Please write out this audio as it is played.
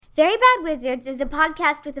Very Bad Wizards is a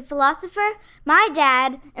podcast with a philosopher, my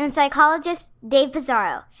dad, and a psychologist, Dave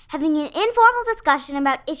Pizarro, having an informal discussion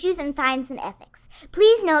about issues in science and ethics.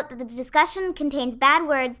 Please note that the discussion contains bad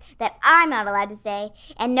words that I'm not allowed to say,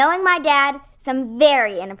 and knowing my dad, some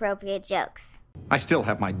very inappropriate jokes. I still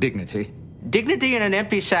have my dignity. Dignity in an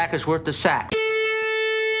empty sack is worth the sack.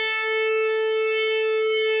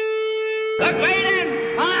 The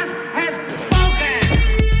great boss has spoken.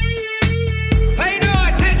 Pay no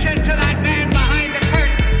attention to that man behind the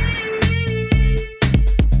curtain.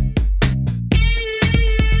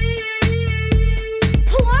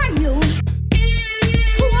 Who are you?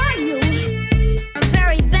 Who are you? A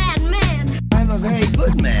very bad man. I'm a very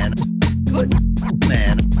good man. Good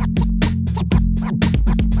man.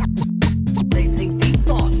 They think deep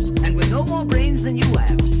thoughts, and with no more brains than you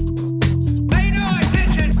have. Pay no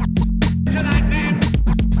attention to that man.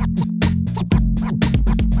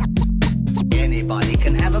 Anybody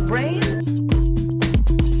can have a brain.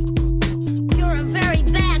 You're a very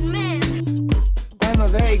bad man. I'm a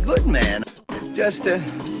very good man. Just a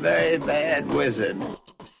very bad wizard.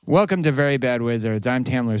 Welcome to Very Bad Wizards. I'm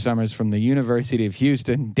Tamler Summers from the University of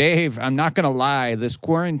Houston. Dave, I'm not going to lie. This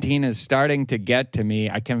quarantine is starting to get to me.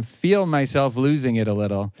 I can feel myself losing it a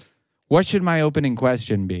little. What should my opening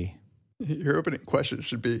question be? Your opening question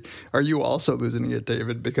should be, are you also losing it,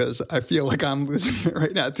 David? Because I feel like I'm losing it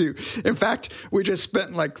right now, too. In fact, we just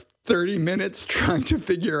spent like 30 minutes trying to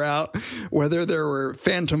figure out whether there were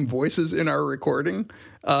phantom voices in our recording.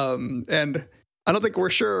 And I don't think we're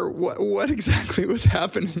sure what exactly was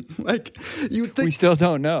happening. Like, you'd think We still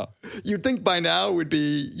don't know. You'd think by now we'd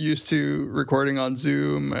be used to recording on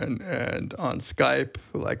Zoom and on Skype,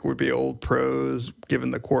 like would be old pros given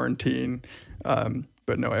the quarantine.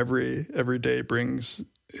 But no, every day brings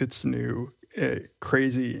its new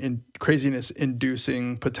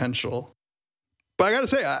craziness-inducing potential. But I gotta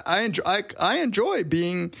say, I enjoy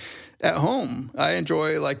being at home. I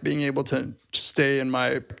enjoy like being able to stay in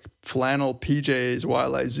my flannel PJs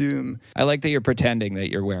while I Zoom. I like that you're pretending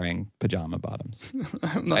that you're wearing pajama bottoms.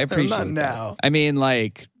 I appreciate I'm not now. that. I mean,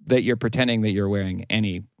 like that you're pretending that you're wearing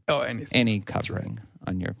any covering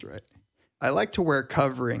on your. That's right. I like to wear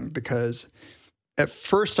covering because at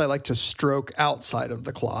first I like to stroke outside of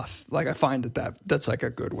the cloth. Like I find that's like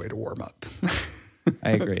a good way to warm up.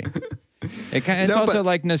 I agree. It's also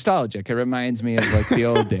like nostalgic. It reminds me of like the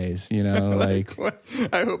old days, you know, like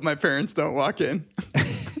I hope my parents don't walk in.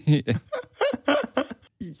 Yeah.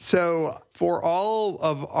 So for all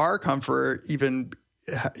of our comfort, even,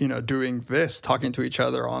 you know, doing this, talking to each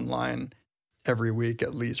other online every week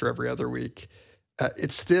at least, or every other week,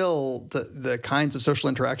 it's still the kinds of social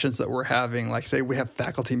interactions that we're having. Like say we have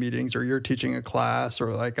faculty meetings or you're teaching a class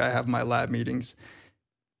or like I have my lab meetings.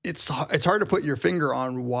 It's hard to put your finger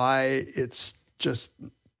on why it's just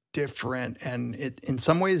different and it in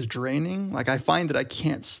some ways draining. Like I find that I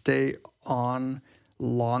can't stay on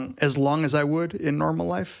as long as I would in normal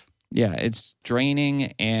life. Yeah, it's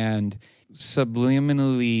draining and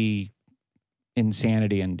subliminally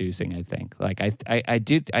insanity inducing, I think. Like I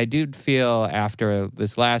did feel after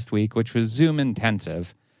this last week, which was Zoom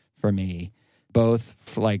intensive for me,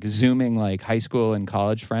 both like Zooming like high school and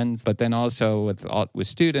college friends, but then also with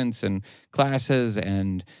students and classes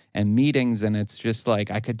and meetings. And it's just like,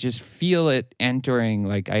 I could just feel it entering.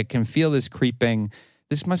 Like I can feel this creeping.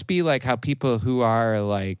 This must be like how people who are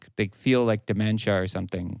like, they feel like dementia or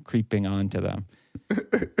something creeping onto them. Do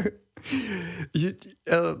you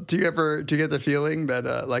get the feeling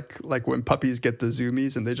that like when puppies get the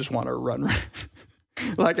zoomies and they just want to run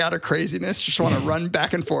like out of craziness, just want to run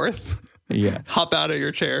back and forth? Yeah. Hop out of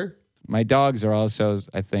your chair. My dogs are also,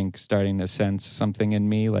 I think, starting to sense something in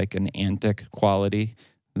me, like an antic quality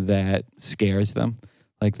that scares them.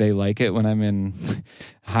 Like they like it when I'm in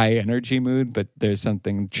high energy mood, but there's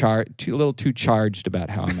something a little too charged about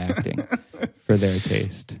how I'm acting for their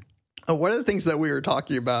taste. One of the things that we were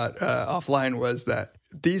talking about offline was that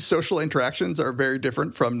these social interactions are very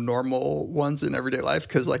different from normal ones in everyday life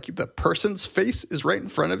because like the person's face is right in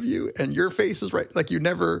front of you and your face is right. Like you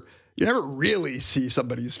never really see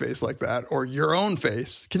somebody's face like that or your own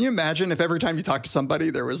face. Can you imagine if every time you talk to somebody,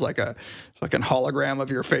 there was like a fucking hologram of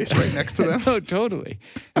your face right next to them? No, totally.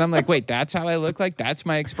 And I'm like, wait, that's how I look like? That's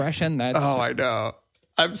my expression? Oh, I know.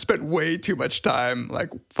 I've spent way too much time like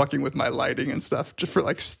fucking with my lighting and stuff just for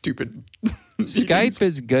like stupid Skype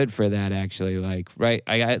is good for that actually. Like, right.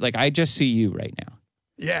 I just see you right now.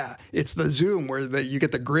 Yeah. It's the Zoom where you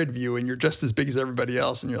get the grid view and you're just as big as everybody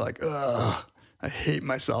else. And you're like, ugh, I hate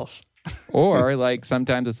myself. Or like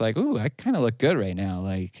sometimes it's like, ooh, I kind of look good right now.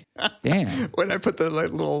 Like, damn. When I put the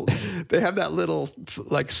like little, they have that little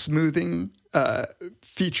like smoothing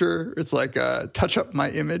feature. It's like touch up my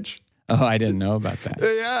image. Oh, I didn't know about that.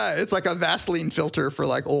 Yeah, it's like a Vaseline filter for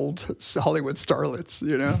like old Hollywood starlets,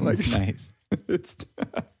 you know? Like Nice. It's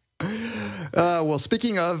well,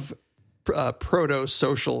 speaking of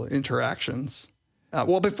proto-social interactions,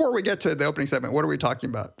 well, before we get to the opening segment, what are we talking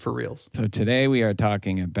about for reals? So today we are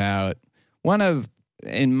talking about one of,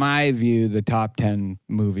 in my view, the top 10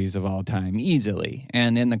 movies of all time, easily.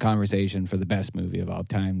 And in the conversation for the best movie of all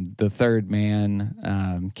time, The Third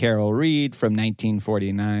Man, Carol Reed from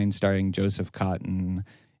 1949, starring Joseph Cotten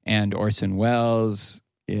and Orson Welles.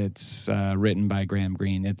 It's written by Graham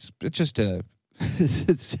Greene. It's just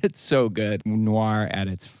it's so good. Noir at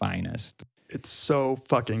its finest. It's so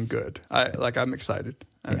fucking good. I'm excited.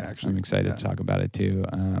 I'm excited to talk about it too.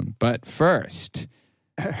 But first,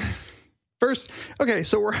 okay,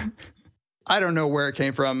 so I don't know where it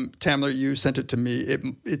came from. Tamler, you sent it to me.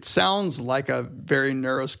 It sounds like a very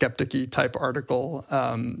neuroskeptic-y type article.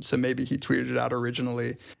 So maybe he tweeted it out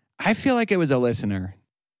originally. I feel like it was a listener.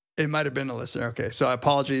 It might have been a listener. Okay, so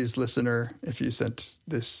apologies, listener, if you sent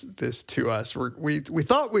this to us. We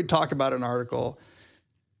thought we'd talk about an article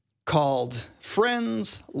called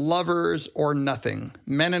 "Friends, Lovers, or Nothing: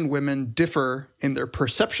 Men and Women Differ in Their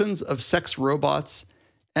Perceptions of Sex Robots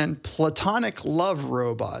and Platonic Love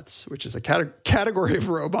Robots," which is a category of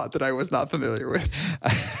robot that I was not familiar with.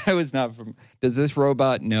 I was not from. Does this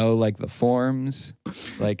robot know like the forms?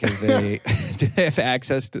 Like, do they have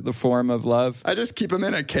access to the form of love? I just keep them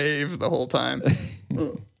in a cave the whole time.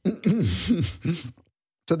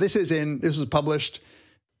 So this was published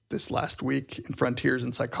this last week in Frontiers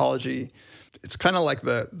in Psychology. It's kind of like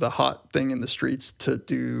the hot thing in the streets to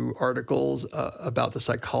do articles about the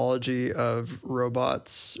psychology of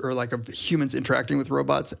robots, or like of humans interacting with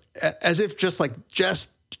robots, as if just like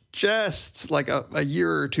a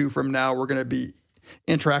year or two from now, we're going to be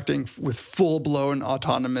interacting with full-blown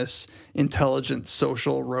autonomous, intelligent,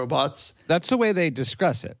 social robots. That's the way they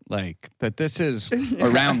discuss it, like that this is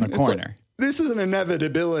around the corner. This is an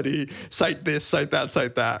inevitability. Cite this, cite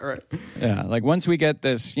that, right? Yeah, like once we get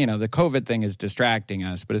this, the COVID thing is distracting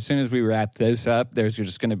us, but as soon as we wrap this up, there's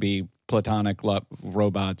just going to be platonic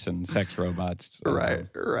robots and sex robots. Right.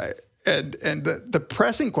 And the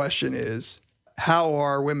pressing question is, how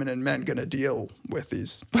are women and men going to deal with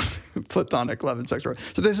these platonic love and sex robots?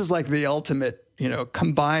 So this is like the ultimate,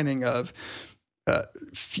 combining of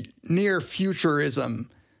near futurism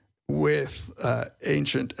with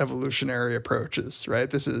ancient evolutionary approaches, right?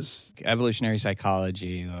 This is evolutionary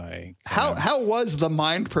psychology. Like how was the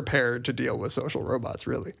mind prepared to deal with social robots,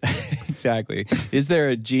 really? Exactly. Is there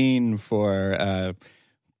a gene for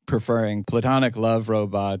preferring platonic love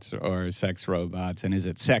robots or sex robots, and is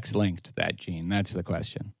it sex linked, that gene? That's the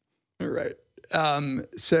question. Right.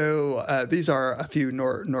 So these are a few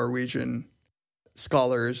Norwegian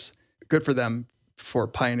scholars. Good for them for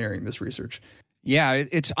pioneering this research. Yeah,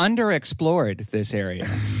 it's underexplored, this area.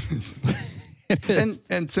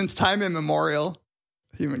 and since time immemorial,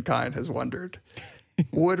 humankind has wondered,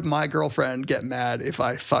 would my girlfriend get mad if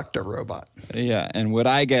I fucked a robot? Yeah, and would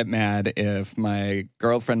I get mad if my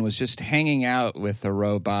girlfriend was just hanging out with a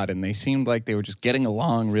robot and they seemed like they were just getting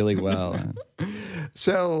along really well?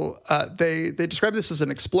 So they describe this as an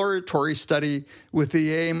exploratory study with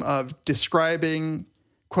the aim of describing,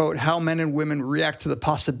 quote, how men and women react to the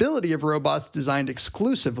possibility of robots designed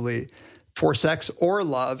exclusively for sex or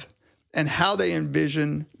love, and how they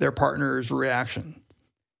envision their partner's reaction.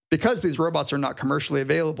 Because these robots are not commercially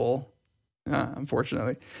available,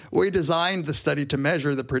 unfortunately, we designed the study to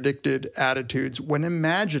measure the predicted attitudes when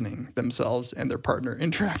imagining themselves and their partner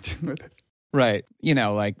interacting with it. Right.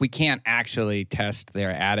 Like we can't actually test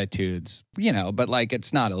their attitudes, but like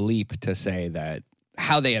it's not a leap to say that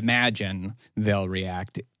how they imagine they'll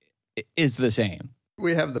react is the same.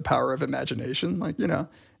 We have the power of imagination. Like,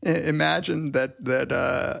 imagine that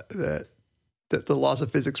the laws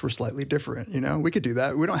of physics were slightly different. We could do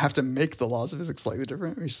that. We don't have to make the laws of physics slightly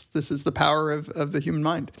different. This is the power of the human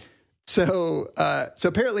mind. So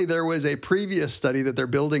apparently there was a previous study that they're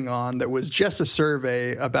building on that was just a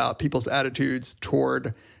survey about people's attitudes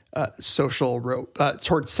toward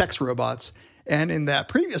toward sex robots. And in that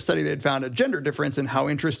previous study, they'd found a gender difference in how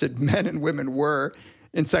interested men and women were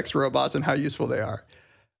in sex robots and how useful they are.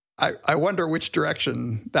 I wonder which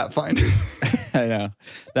direction that finding. I know.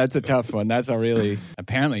 That's a tough one.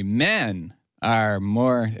 Apparently men are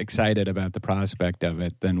more excited about the prospect of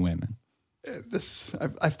it than women.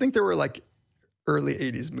 I think there were like early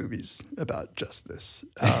 80s movies about just this.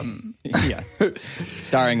 Yeah.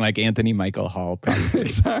 Starring like Anthony Michael Hall, probably.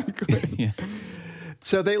 Exactly. Yeah.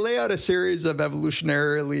 So they lay out a series of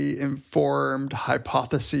evolutionarily informed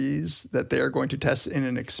hypotheses that they are going to test in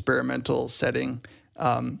an experimental setting.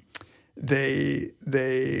 They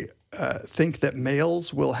think that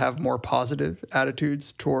males will have more positive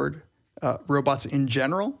attitudes toward robots in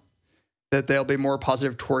general, that they'll be more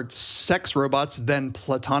positive toward sex robots than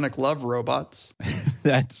platonic love robots.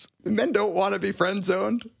 Men don't want to be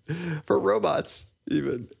friend-zoned for robots,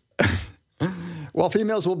 even. While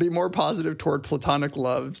females will be more positive toward platonic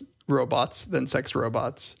love robots than sex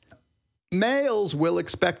robots. Males will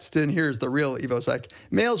expect, and here's the real EvoPsych,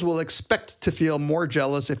 males will expect to feel more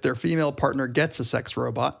jealous if their female partner gets a sex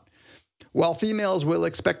robot, while females will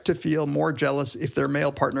expect to feel more jealous if their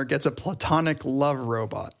male partner gets a platonic love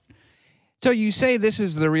robot. So you say this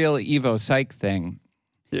is the real EvoPsych thing.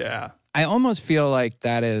 Yeah. I almost feel like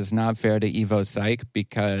that is not fair to EvoPsych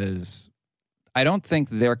because I don't think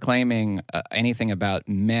they're claiming anything about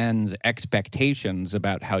men's expectations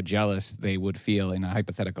about how jealous they would feel in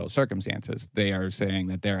hypothetical circumstances. They are saying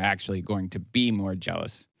that they're actually going to be more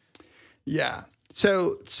jealous. Yeah.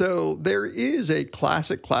 So there is a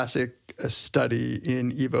classic study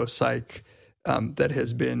in EvoPsych that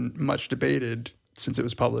has been much debated since it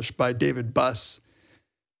was published by David Buss.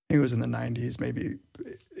 He was in the 90s, maybe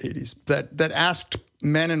 80s, that asked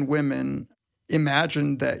men and women,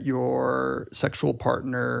 imagine that your sexual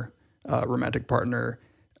partner, romantic partner,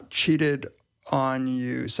 cheated on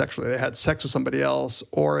you sexually. They had sex with somebody else,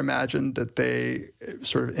 or imagine that they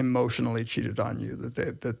sort of emotionally cheated on you,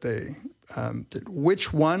 that they did.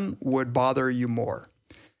 Which one would bother you more?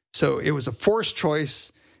 So it was a forced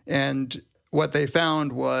choice, and what they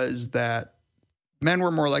found was that men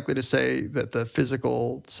were more likely to say that the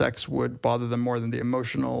physical sex would bother them more than the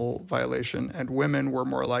emotional violation, and women were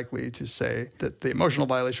more likely to say that the emotional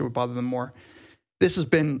violation would bother them more. This has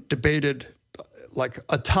been debated like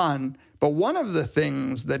a ton, but one of the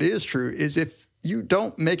things that is true is if you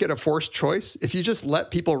don't make it a forced choice, if you just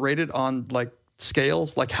let people rate it on like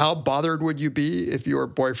scales, like how bothered would you be if your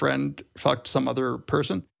boyfriend fucked some other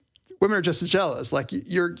person? Women are just as jealous. Like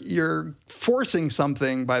you're forcing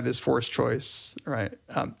something by this forced choice, right?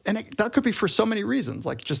 That could be for so many reasons,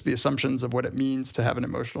 like just the assumptions of what it means to have an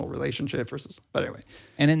emotional relationship versus. But anyway,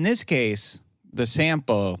 and in this case, the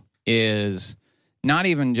sample is not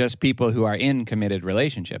even just people who are in committed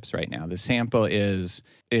relationships right now. The sample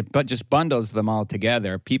but just bundles them all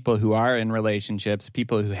together. People who are in relationships,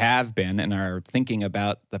 people who have been and are thinking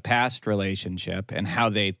about the past relationship and how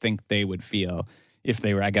they think they would feel if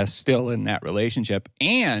they were, I guess, still in that relationship,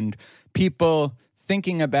 and people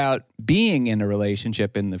thinking about being in a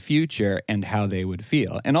relationship in the future and how they would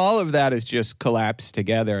feel. And all of that is just collapsed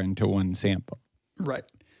together into one sample. Right.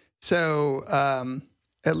 So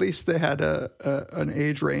at least they had an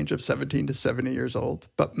age range of 17 to 70 years old,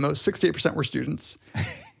 but 68% were students.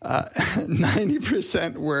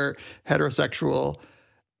 90% were heterosexual,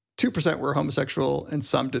 2% were homosexual, and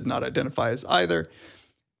some did not identify as either.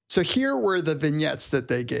 So here were the vignettes that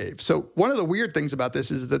they gave. So one of the weird things about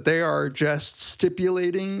this is that they are just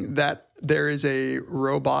stipulating that there is a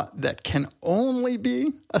robot that can only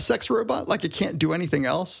be a sex robot, like it can't do anything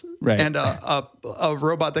else, right? And a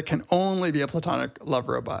robot that can only be a platonic love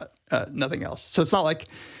robot, nothing else. So it's not like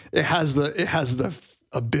it has the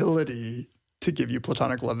ability to give you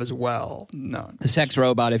platonic love as well. No. The sex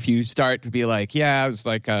robot, if you start to be like, yeah, it was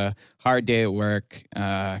like a hard day at work,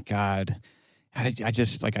 God. I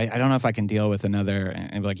just like I don't know if I can deal with another.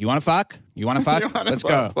 And be like, you want to fuck? You want to fuck? Let's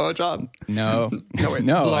go. Blow job. No,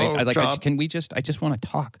 no. I like. I just want to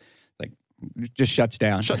talk. Like, just shuts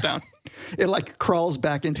down. Shut down. It like crawls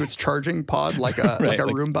back into its charging pod like a right, like a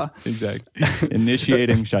Roomba. Exactly.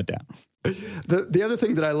 Initiating shutdown. The other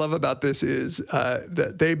thing that I love about this is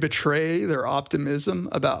that they betray their optimism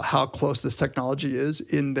about how close this technology is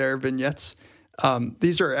in their vignettes.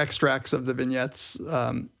 These are extracts of the vignettes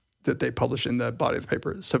that they publish in the body of the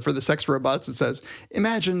paper. So for the sex robots, it says,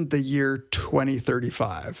 imagine the year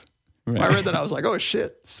 2035. Right. When I read that, I was like, oh,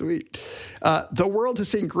 shit, sweet. The world has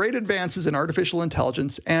seen great advances in artificial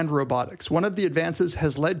intelligence and robotics. One of the advances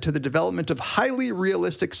has led to the development of highly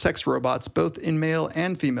realistic sex robots, both in male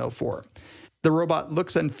and female form. The robot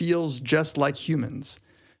looks and feels just like humans.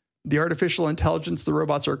 The artificial intelligence the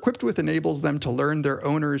robots are equipped with enables them to learn their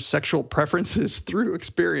owner's sexual preferences through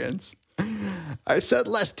experience. I said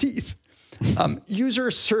less teeth.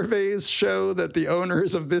 User surveys show that the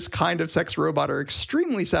owners of this kind of sex robot are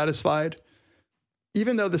extremely satisfied.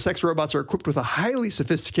 Even though the sex robots are equipped with a highly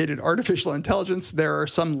sophisticated artificial intelligence, there are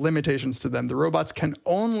some limitations to them. The robots can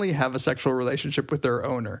only have a sexual relationship with their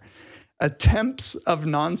owner. Attempts of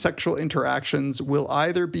non-sexual interactions will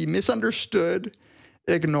either be misunderstood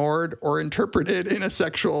ignored, or interpreted in a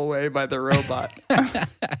sexual way by the robot.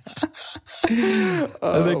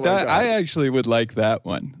 I actually would like that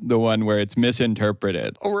one, the one where it's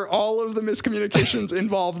misinterpreted. Or all of the miscommunications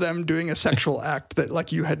involve them doing a sexual act that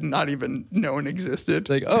like you had not even known existed.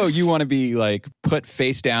 Like, oh, you want to be like put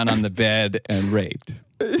face down on the bed and raped.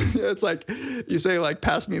 It's like you say like,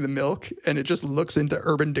 pass me the milk, and it just looks into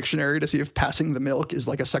Urban Dictionary to see if passing the milk is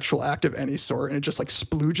like a sexual act of any sort, and it just like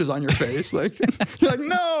splooges on your face. Like you're like,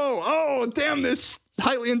 no, oh damn, this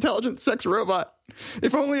highly intelligent sex robot.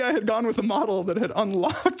 If only I had gone with a model that had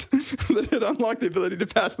unlocked the ability to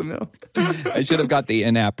pass the milk. I should have got the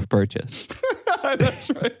in-app purchase.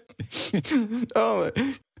 That's right. Oh,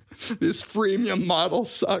 this freemium model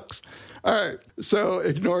sucks. All right. So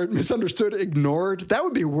ignored, misunderstood, ignored. That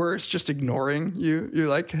would be worse, just ignoring you. You're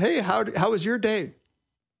like, hey, how was your day?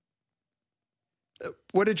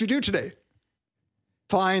 What did you do today?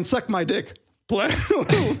 Fine, suck my dick.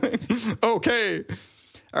 Okay.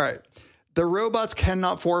 All right. The robots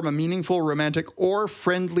cannot form a meaningful, romantic, or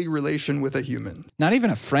friendly relation with a human. Not even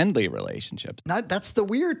a friendly relationship. That's the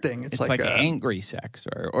weird thing. It's like angry sex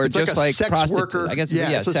or it's just like a sex worker. I guess,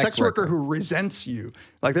 it's a sex worker who resents you.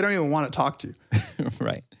 Like they don't even want to talk to you.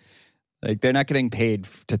 Right. Like they're not getting paid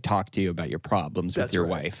to talk to you about your problems with your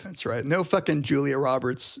wife. That's right. No fucking Julia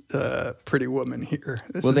Roberts, Pretty Woman here.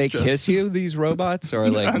 Will they kiss you, these robots?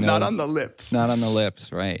 Or like not on the lips. Not on the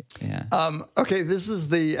lips, right. Yeah. Okay, this is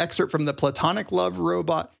the excerpt from the Platonic Love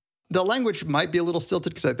Robot. The language might be a little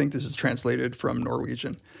stilted because I think this is translated from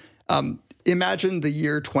Norwegian. Imagine the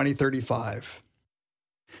year 2035.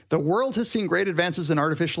 The world has seen great advances in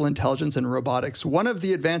artificial intelligence and robotics. One of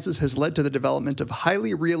the advances has led to the development of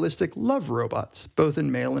highly realistic love robots, both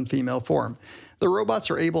in male and female form. The robots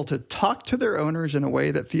are able to talk to their owners in a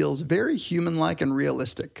way that feels very human-like and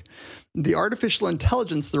realistic. The artificial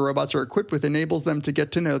intelligence the robots are equipped with enables them to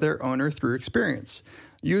get to know their owner through experience.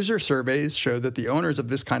 User surveys show that the owners of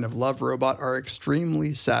this kind of love robot are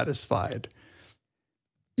extremely satisfied.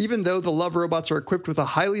 Even though the love robots are equipped with a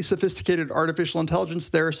highly sophisticated artificial intelligence,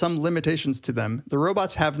 there are some limitations to them. The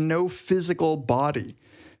robots have no physical body.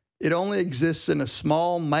 It only exists in a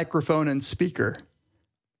small microphone and speaker.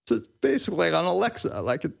 So it's basically like an Alexa.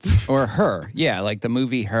 Or Her. Yeah, like the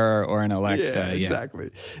movie Her or an Alexa. Yeah, exactly.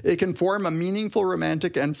 It can form a meaningful,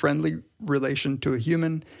 romantic, and friendly relation to a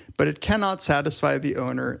human, but it cannot satisfy the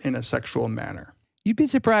owner in a sexual manner. You'd be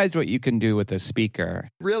surprised what you can do with a speaker.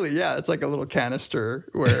 Really, yeah. It's like a little canister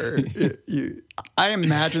where I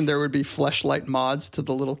imagine there would be Fleshlight mods to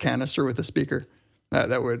the little canister with a speaker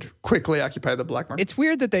that would quickly occupy the black market. It's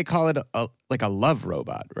weird that they call it like a love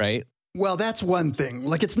robot, right? Well, that's one thing.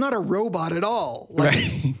 Like, it's not a robot at all. Like,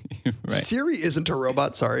 right. Right. Siri isn't a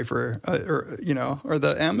robot. Sorry for, or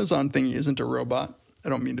the Amazon thingy isn't a robot. I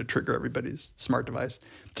don't mean to trigger everybody's smart device.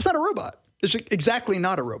 It's not a robot. It's exactly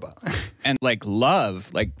not a robot. And like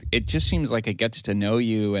love, like it just seems like it gets to know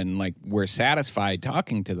you and like we're satisfied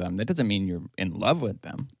talking to them. That doesn't mean you're in love with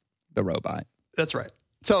them, the robot. That's right.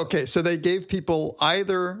 So they gave people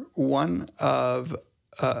either one of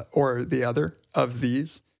or the other of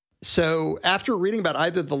these. So after reading about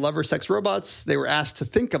either the love or sex robots, they were asked to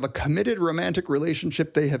think of a committed romantic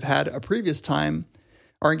relationship they have had a previous time,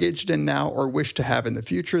 are engaged in now, or wish to have in the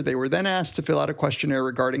future. They were then asked to fill out a questionnaire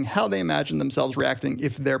regarding how they imagined themselves reacting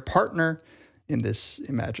if their partner in this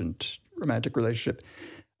imagined romantic relationship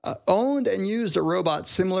owned and used a robot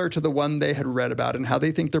similar to the one they had read about, and how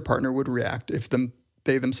they think their partner would react if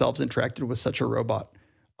they themselves interacted with such a robot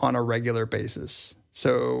on a regular basis.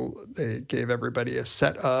 So they gave everybody a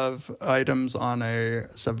set of items on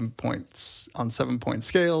 7-point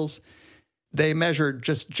scales. They measured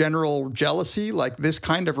just general jealousy, like this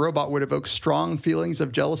kind of robot would evoke strong feelings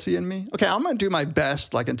of jealousy in me. Okay, I'm going to do my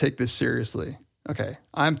best, and take this seriously. Okay,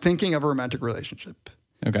 I'm thinking of a romantic relationship.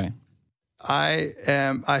 Okay.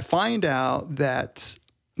 I find out that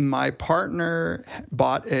my partner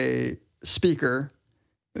bought a speaker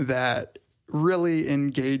that really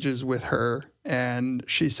engages with her, and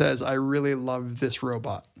she says, I really love this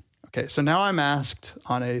robot. Okay, so now I'm asked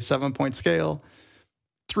on a 7-point scale,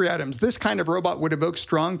 3 items. This kind of robot would evoke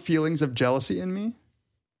strong feelings of jealousy in me.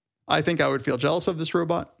 I think I would feel jealous of this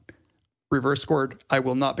robot. Reverse scored, I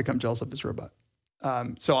will not become jealous of this robot.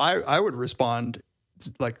 So I would respond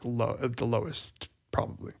like the lowest,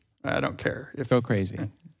 probably. I don't care. Go crazy.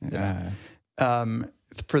 Yeah.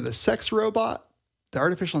 For the sex robot, the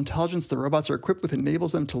artificial intelligence the robots are equipped with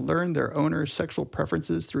enables them to learn their owner's sexual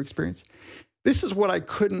preferences through experience. This is what I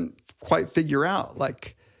couldn't quite figure out.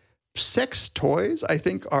 Like, sex toys, I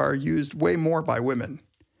think, are used way more by women.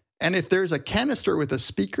 And if there's a canister with a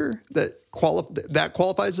speaker that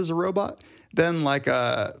qualifies as a robot, then like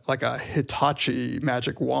a Hitachi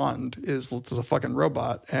magic wand is a fucking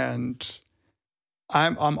robot, and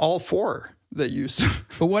I'm all for the use.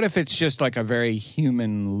 But what if it's just like a very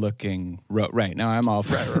human-looking right? Now I'm all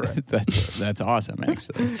for Right. That's awesome,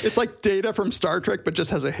 actually. It's like Data from Star Trek, but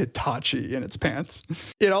just has a Hitachi in its pants.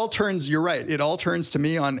 It all turns, you're right, it all turns to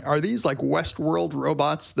me on, are these like Westworld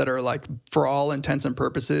robots that are like, for all intents and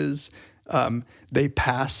purposes, they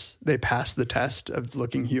pass the test of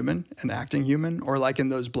looking human and acting human? Or like in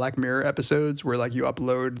those Black Mirror episodes where like you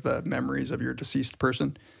upload the memories of your deceased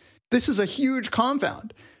person? This is a huge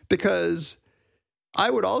confound, because I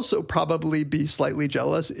would also probably be slightly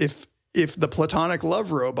jealous if the platonic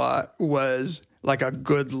love robot was like a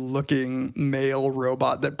good-looking male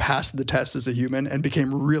robot that passed the test as a human and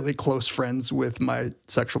became really close friends with my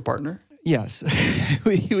sexual partner. Yes,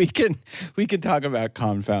 we can talk about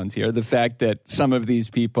confounds here. The fact that some of these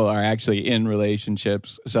people are actually in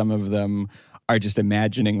relationships, some of them are just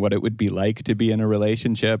imagining what it would be like to be in a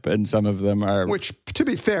relationship, and some of them are... Which, to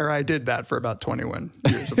be fair, I did that for about 21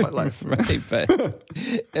 years of my life. Right, but...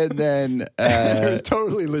 And then... it was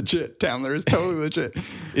totally legit, Tamler. It's totally legit.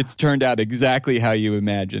 It's turned out exactly how you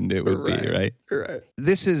imagined it would be, right? Right.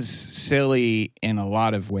 This is silly in a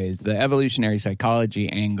lot of ways. The evolutionary psychology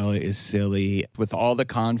angle is silly, with all the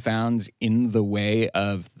confounds in the way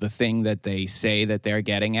of the thing that they say that they're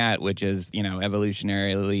getting at, which is,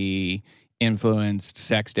 evolutionarily influenced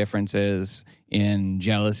sex differences in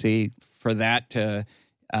jealousy. For that to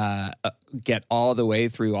get all the way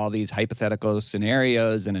through all these hypothetical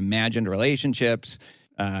scenarios and imagined relationships,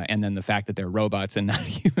 and then the fact that they're robots and not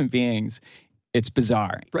human beings, it's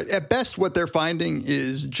bizarre. Right. At best, what they're finding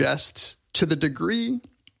is just to the degree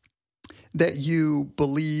that you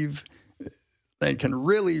believe and can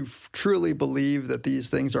really, truly believe that these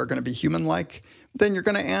things are going to be human-like, then you're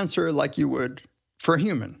going to answer like you would for a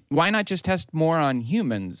human. Why not just test more on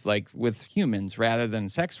humans, like with humans, rather than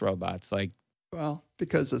sex robots? Well,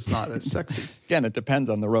 because it's not as sexy. Again, it depends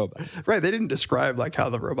on the robot. Right. They didn't describe like how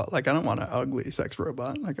the robot, like I don't want an ugly sex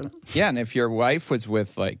robot. Yeah, and if your wife was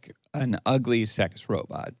with like an ugly sex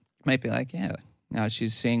robot, you might be like, yeah, now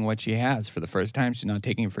she's seeing what she has for the first time. She's not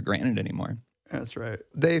taking it for granted anymore. That's right.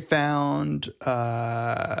 They found, they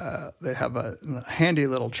have a handy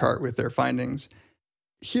little chart with their findings.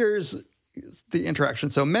 Here's the interaction.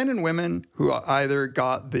 So men and women who either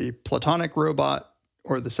got the platonic robot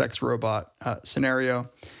or the sex robot scenario,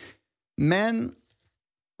 men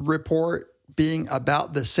report being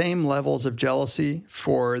about the same levels of jealousy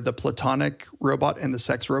for the platonic robot and the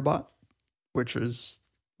sex robot, which is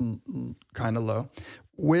kind of low.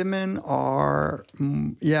 Women report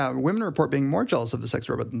being more jealous of the sex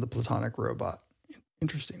robot than the platonic robot.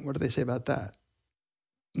 Interesting. What do they say about that?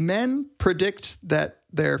 Men predict that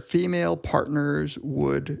their female partners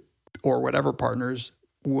would, or whatever partners,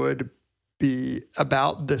 would be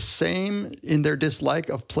about the same in their dislike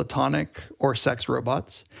of platonic or sex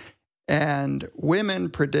robots. And women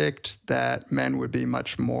predict that men would be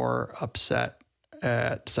much more upset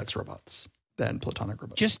at sex robots than platonic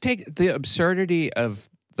robots. Just take the absurdity of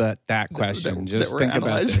that question. Just think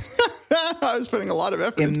about this. I was putting a lot of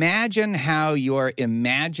effort. Imagine how your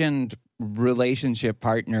imagined relationship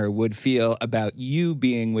partner would feel about you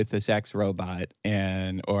being with a sex robot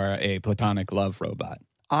or a platonic love robot.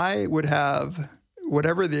 I would have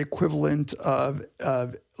whatever the equivalent of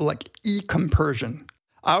like e-compersion.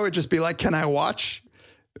 I would just be like, can I watch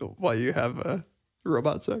while you have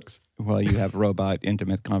robot sex? While you have robot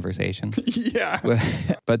intimate conversation. Yeah.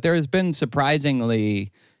 But there has been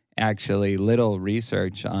surprisingly actually little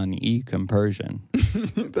research on e-compersion.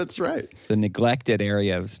 That's right. The neglected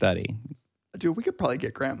area of study. Dude, we could probably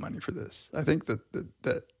get grant money for this. I think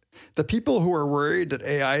that the people who are worried that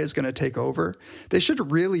AI is going to take over, they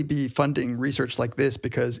should really be funding research like this,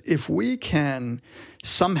 because if we can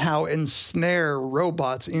somehow ensnare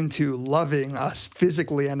robots into loving us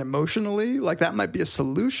physically and emotionally, like that might be a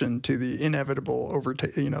solution to the inevitable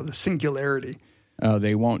the singularity. Oh,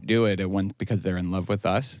 they won't do it because they're in love with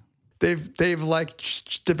us? They've like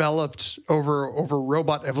developed over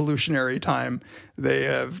robot evolutionary time. They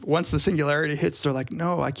have, once the singularity hits, they're like,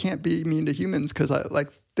 no, I can't be mean to humans because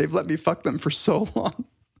they've let me fuck them for so long.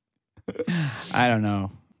 I don't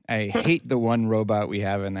know. I hate the one robot we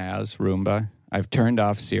have in the house, Roomba. I've turned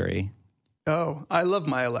off Siri. Oh, I love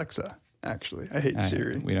my Alexa, actually. I hate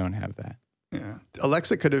Siri. We don't have that. Yeah.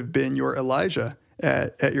 Alexa could have been your Elijah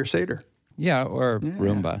at your Seder. Yeah, or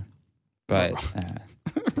Roomba. But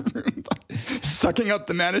sucking up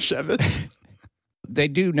the Manischewitz. They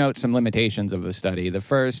do note some limitations of the study. The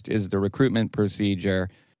first is the recruitment procedure.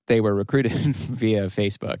 They were recruited via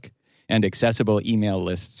Facebook, and accessible email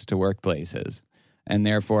lists to workplaces. And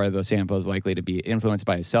therefore, the sample is likely to be influenced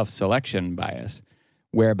by a self-selection bias,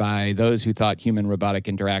 whereby those who thought human-robotic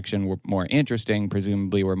interaction were more interesting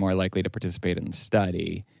presumably were more likely to participate in the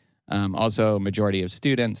study. Also, majority of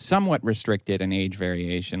students, somewhat restricted in age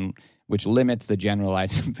variation, which limits the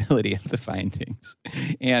generalizability of the findings.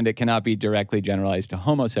 And it cannot be directly generalized to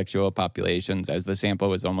homosexual populations, as the sample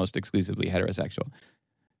was almost exclusively heterosexual.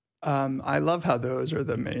 I love how those are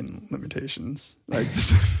the main limitations. Like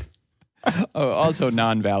Also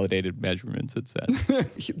non-validated measurements, it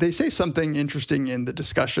says. They say something interesting in the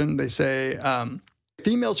discussion. They say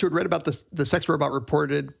females who had read about the sex robot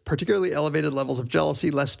reported particularly elevated levels of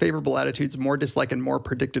jealousy, less favorable attitudes, more dislike, and more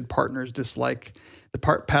predicted partners dislike.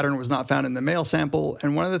 The pattern was not found in the male sample.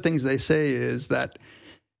 And one of the things they say is that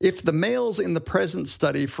if the males in the present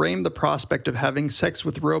study frame the prospect of having sex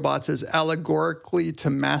with robots as allegorically to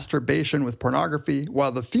masturbation with pornography,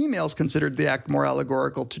 while the females considered the act more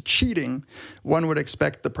allegorical to cheating, one would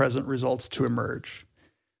expect the present results to emerge.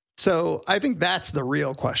 So I think that's the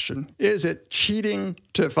real question. Is it cheating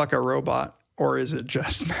to fuck a robot, or is it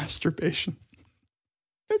just masturbation?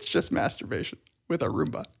 It's just masturbation with a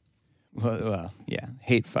Roomba. Well, yeah,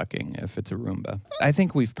 hate fucking if it's a Roomba. I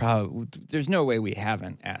think there's no way we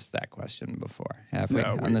haven't asked that question before, have we,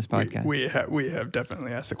 on this podcast? We have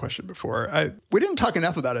definitely asked the question before. We didn't talk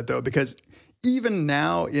enough about it, though, because even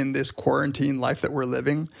now in this quarantine life that we're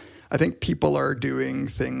living, I think people are doing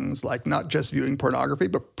things like not just viewing pornography,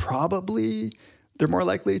 but probably they're more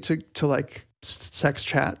likely to like sex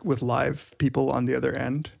chat with live people on the other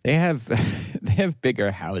end. They have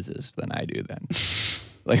bigger houses than I do then.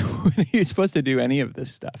 Like, when are you supposed to do any of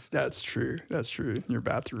this stuff? That's true. In your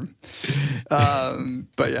bathroom.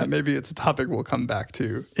 But yeah, maybe it's a topic we'll come back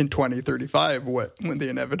to in 2035 when the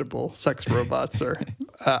inevitable sex robots are.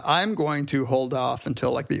 I'm going to hold off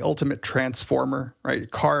until like the ultimate transformer, right?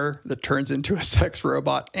 Car that turns into a sex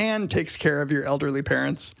robot and takes care of your elderly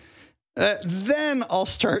parents. Then I'll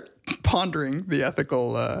start pondering the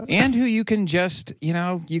ethical... and who you can just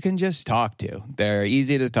talk to. They're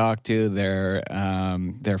easy to talk to.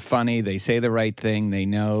 They're funny. They say the right thing. They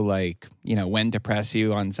know, when to press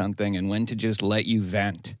you on something and when to just let you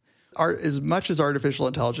vent. As much as artificial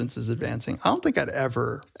intelligence is advancing, I don't think I'd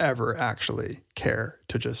ever actually care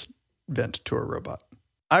to just vent to a robot.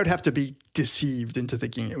 I would have to be deceived into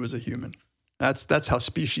thinking it was a human. That's how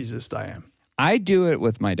speciesist I am. I do it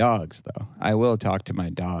with my dogs, though. I will talk to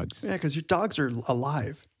my dogs. Yeah, because your dogs are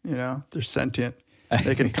alive. They're sentient.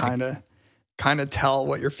 They can kind of tell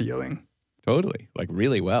what you're feeling. Totally,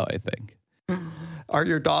 really well, I think. Are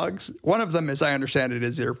your dogs? One of them, as I understand it,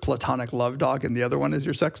 is your platonic love dog, and the other one is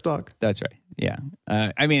your sex dog. That's right. Yeah.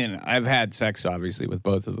 I've had sex obviously with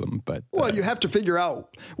both of them, but you have to figure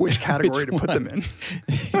out which category to put them in.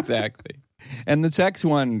 Exactly. And the sex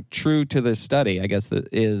one, true to this study, I guess,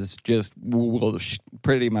 is just will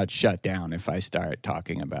pretty much shut down if I start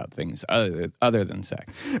talking about things other than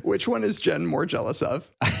sex. Which one is Jen more jealous of?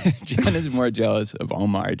 Jen is more jealous of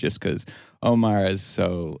Omar just because Omar is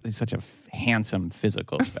he's such a handsome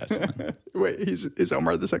physical specimen. Wait, is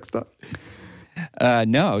Omar the sex dog?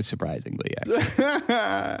 No, surprisingly, actually.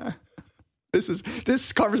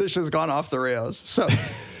 This conversation has gone off the rails. So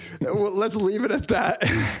let's leave it at that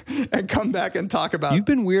and come back and talk about. You've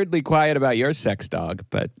been weirdly quiet about your sex dog,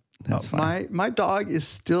 but that's fine. My dog is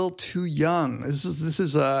still too young. This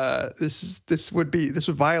would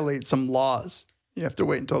violate some laws. You have to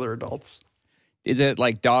wait until they're adults. Is it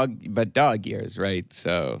like dog years, right?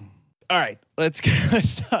 So, all right, let's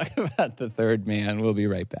talk about the third man. We'll be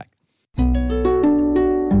right back.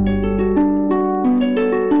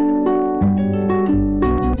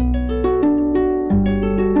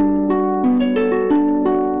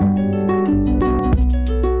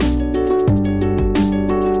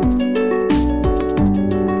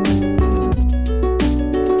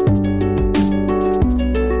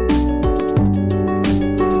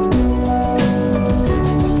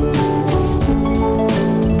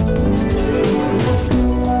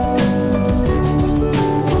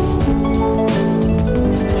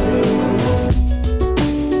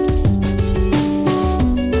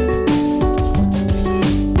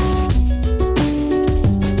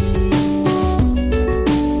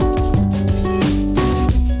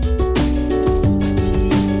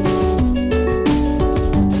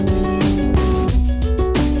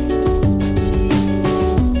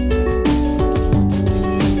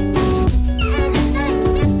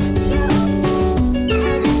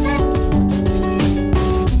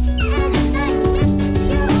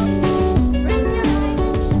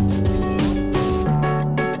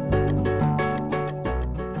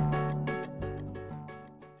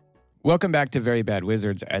 Welcome back to Very Bad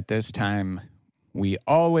Wizards. At this time, we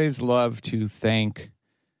always love to thank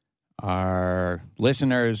our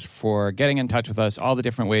listeners for getting in touch with us, all the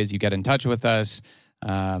different ways you get in touch with us,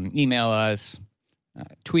 email us,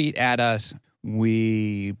 tweet at us.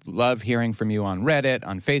 We love hearing from you on Reddit,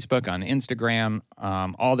 on Facebook, on Instagram,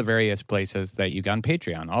 all the various places that you get on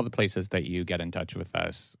Patreon, all the places that you get in touch with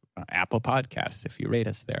us, Apple Podcasts, if you rate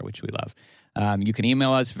us there, which we love. You can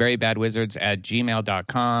email us,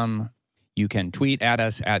 verybadwizards@gmail.com. You can tweet at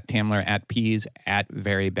us at Tamler, at Peas, at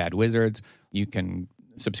verybadwizards. You can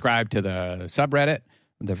subscribe to the subreddit,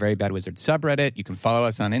 the Very Bad Wizards subreddit. You can follow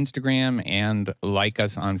us on Instagram and like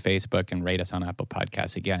us on Facebook and rate us on Apple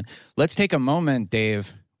Podcasts again. Let's take a moment,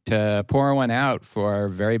 Dave, to pour one out for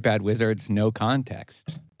Very Bad Wizards No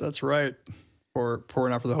Context. That's right. Or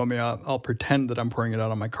pouring out for the homie. I'll pretend that I'm pouring it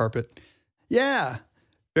out on my carpet. Yeah.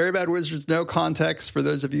 Very Bad Wizards No Context. For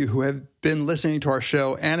those of you who have been listening to our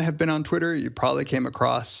show and have been on Twitter, you probably came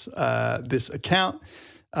across this account.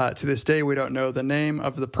 To this day, we don't know the name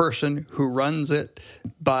of the person who runs it,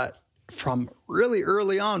 but from really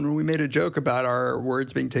early on, when we made a joke about our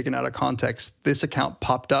words being taken out of context, this account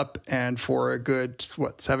popped up, and for a good,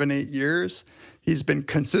 7-8 years, he's been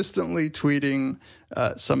consistently tweeting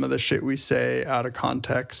some of the shit we say out of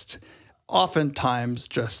context, oftentimes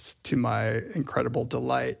just to my incredible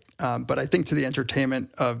delight, but I think to the entertainment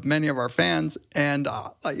of many of our fans. And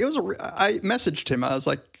I messaged him. I was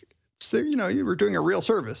like, so, you were doing a real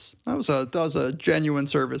service. That was a genuine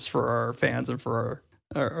service for our fans and for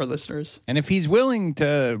our listeners. And if he's willing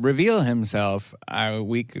to reveal himself, I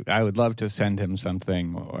would love to send him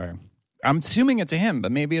something. Or I'm assuming it's a him,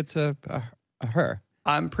 but maybe it's a her.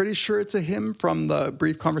 I'm pretty sure it's a him from the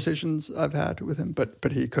brief conversations I've had with him.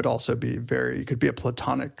 But he could also be he could be a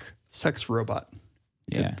platonic sex robot.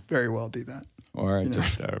 Yeah, could very well be that. Or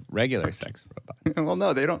just a regular sex robot. Well,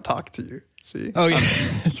 no, they don't talk to you. See? Oh, yeah,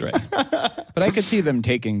 that's right. But I could see them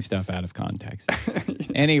taking stuff out of context.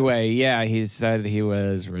 Anyway, yeah, he said he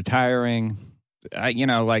was retiring.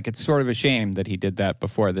 It's sort of a shame that he did that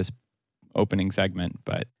before this opening segment.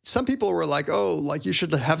 But some people were like, you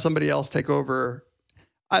should have somebody else take over.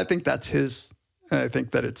 I think that's his. I think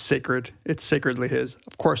that it's sacred. It's sacredly his.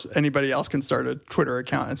 Of course, anybody else can start a Twitter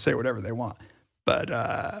account and say whatever they want. But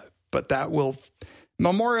that will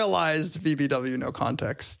memorialized VBW No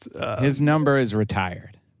Context. His number is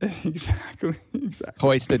retired. Exactly.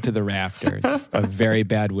 Hoisted to the rafters of Very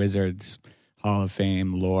Bad Wizards Hall of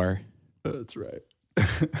Fame lore. That's right.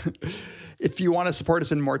 If you want to support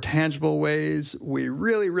us in more tangible ways, we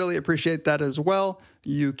really, really appreciate that as well.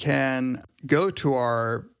 You can go to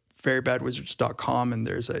our verybadwizards.com, and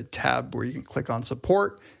there's a tab where you can click on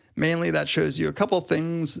support. Mainly that shows you a couple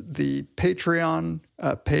things, the Patreon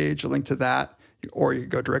page, a link to that, or you can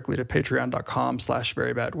go directly to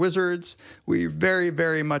patreon.com/verybadwizards. We very,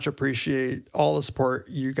 very much appreciate all the support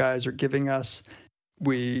you guys are giving us.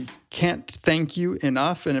 We can't thank you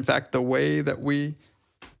enough. And in fact, the way that we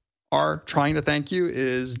are trying to thank you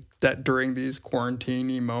is that during these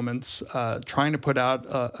quarantine moments, trying to put out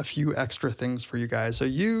a few extra things for you guys. So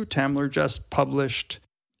you, Tamler, just published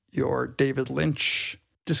your David Lynch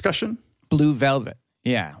discussion. Blue Velvet.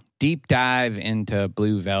 Yeah. Deep dive into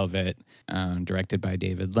Blue Velvet, directed by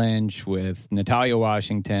David Lynch with Natalia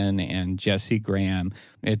Washington and Jesse Graham.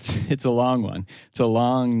 It's a long one. It's a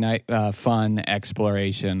long, fun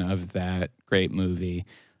exploration of that great movie.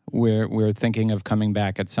 We're thinking of coming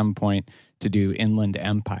back at some point to do Inland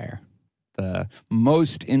Empire, the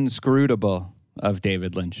most inscrutable of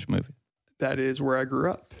David Lynch movies. That is where I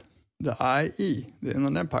grew up, the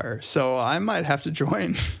Inland Empire. So I might have to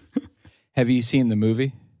join. Have you seen the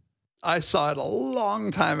movie? I saw it a long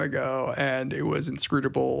time ago, and it was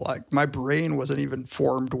inscrutable. Like, my brain wasn't even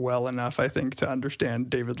formed well enough, I think, to understand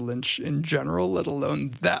David Lynch in general, let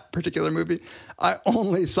alone that particular movie. I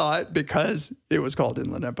only saw it because it was called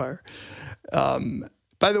Inland Empire.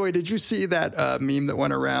 By the way, did you see that meme that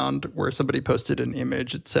went around where somebody posted an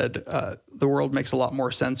image that said, the world makes a lot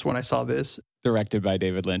more sense when I saw this? Directed by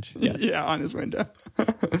David Lynch. Yes. Yeah, on his window.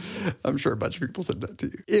 I'm sure a bunch of people said that to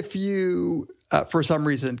you. If you, for some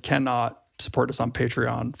reason, cannot support us on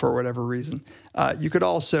Patreon for whatever reason, you could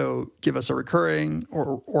also give us a recurring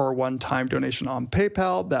or one-time donation on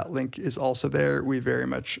PayPal. That link is also there. We very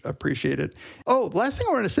much appreciate it. Oh, the last thing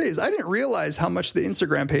I wanted to say is I didn't realize how much the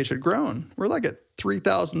Instagram page had grown. We're like at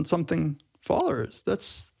 3,000 something followers.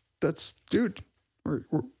 That's dude.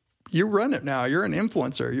 You run it now. You're an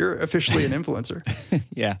influencer. You're officially an influencer.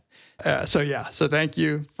 Yeah. So thank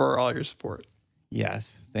you for all your support.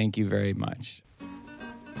 Yes. Thank you very much.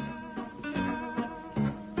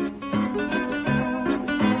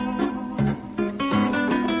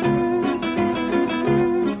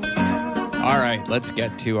 right, let's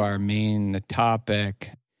get to our main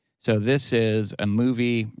topic. So this is a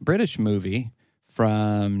British movie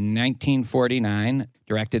from 1949,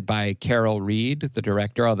 directed by Carol Reed, the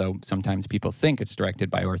director, although sometimes people think it's directed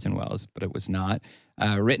by Orson Welles, but it was not.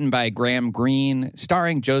 Written by Graham Greene,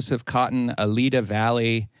 starring Joseph Cotton, Alida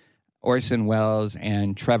Valli, Orson Welles,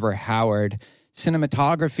 and Trevor Howard.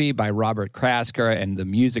 Cinematography by Robert Krasker, and the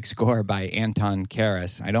music score by Anton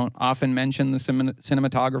Karas. I don't often mention the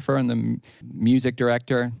cinematographer and the music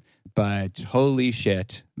director, but holy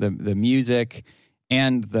shit, the music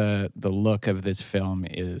and the look of this film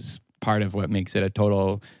is part of what makes it a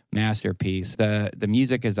total masterpiece. The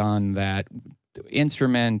music is on that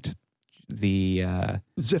instrument, the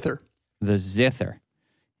zither,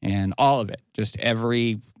 and all of it. Just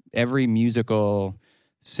every musical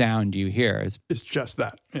sound you hear is just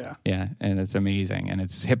that. Yeah, and it's amazing, and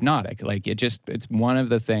it's hypnotic. Like it's one of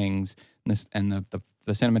the things, and the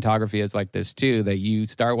cinematography is like this too, that you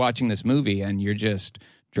start watching this movie and you're just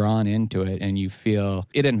drawn into it, and you feel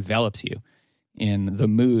it envelops you in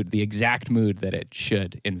the exact mood that it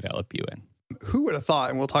should envelop you in. Who would have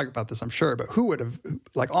thought, and we'll talk about this, I'm sure, but who would have,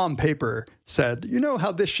 like on paper, said, you know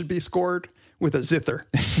how this should be scored? With a zither.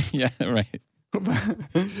 Yeah, right.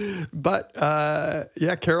 But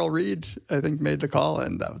Carol Reed, I think, made the call,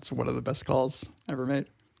 and that's one of the best calls ever made.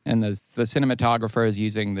 And the cinematographer is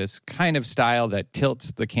using this kind of style that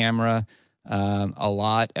tilts the camera a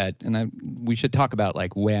lot we should talk about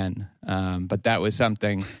like when, but that was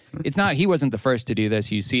something. He wasn't the first to do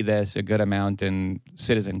this. You see this a good amount in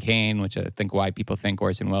Citizen Kane, which I think why people think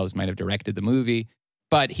Orson Welles might have directed the movie.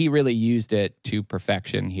 But he really used it to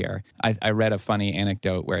perfection here. I read a funny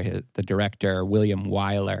anecdote where the director, William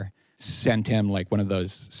Wyler, sent him like one of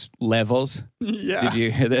those levels. Yeah. Did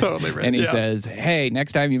you hear that? Totally right. And he says, hey,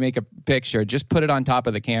 next time you make a picture, just put it on top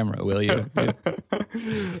of the camera, will you?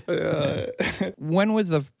 When was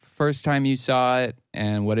the first time you saw it,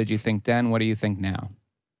 and what did you think then? What do you think now?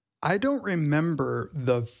 I don't remember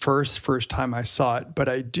the first time I saw it, but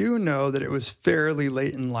I do know that it was fairly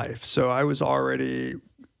late in life. So I was already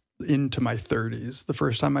into my 30s the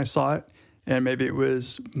first time I saw it. And maybe it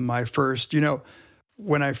was my first,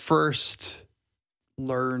 when I first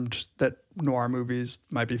learned that noir movies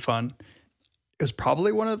might be fun, it was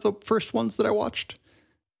probably one of the first ones that I watched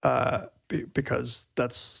because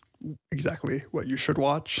that's exactly what you should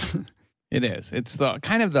watch. It is. It's the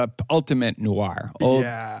kind of the ultimate noir,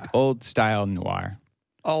 old style noir.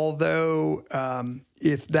 Although,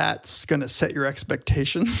 if that's going to set your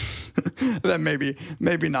expectations, then maybe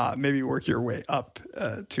not. Maybe work your way up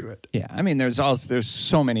to it. Yeah, I mean, there's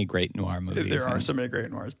so many great noir movies. There are so many great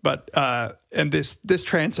noirs, but and this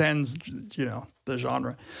transcends the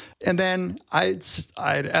genre. And then I'd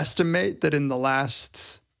estimate that in the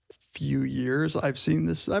last few years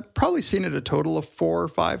I've probably seen it a total of 4 or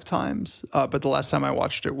 5 times, but the last time I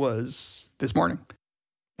watched it was this morning,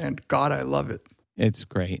 and God, I love it. It's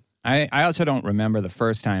great. I also don't remember the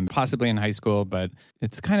first time, possibly in high school, but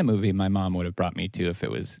it's the kind of movie my mom would have brought me to if it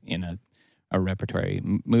was in a repertory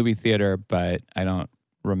movie theater, but I don't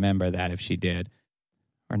remember that if she did.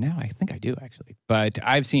 Or now I think I do, actually. But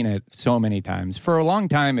I've seen it so many times. For a long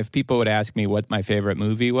time, if people would ask me what my favorite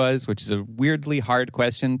movie was, which is a weirdly hard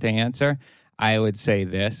question to answer, I would say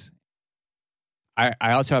this.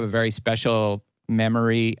 I also have a very special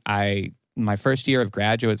memory. My first year of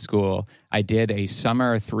graduate school, I did a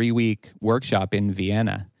summer 3-week workshop in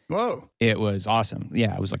Vienna. Whoa. It was awesome.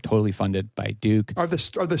 Yeah, it was like totally funded by Duke. Are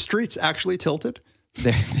the streets actually tilted?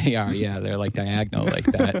 They are, yeah. They're like diagonal like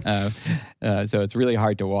that. So it's really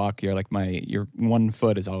hard to walk. You're like your one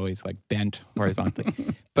foot is always like bent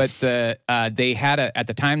horizontally. But they had at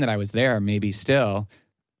the time that I was there, maybe still,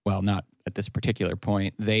 well, not at this particular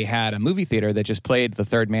point, they had a movie theater that just played The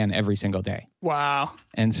Third Man every single day. Wow.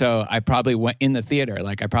 And so I probably went in the theater.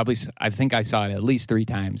 Like I think I saw it at least 3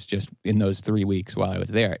 times just in those 3 weeks while I was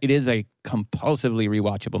there. It is a compulsively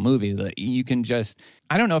rewatchable movie that you can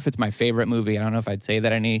I don't know if it's my favorite movie. I don't know if I'd say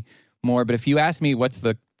that anymore. But if you ask me what's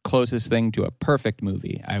the closest thing to a perfect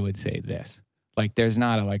movie, I would say this. Like there's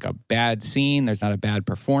not a bad scene. There's not a bad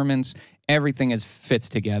performance. Everything fits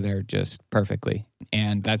together just perfectly.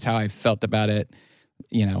 And that's how I felt about it,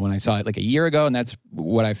 when I saw it like a year ago. And that's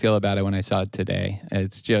what I feel about it when I saw it today.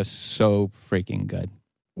 It's just so freaking good.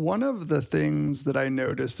 One of the things that I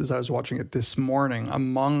noticed as I was watching it this morning,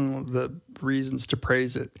 among the reasons to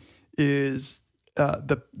praise it, is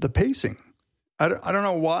the pacing. I don't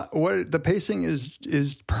know what the pacing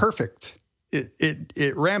is perfect.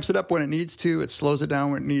 It ramps it up when it needs to. It slows it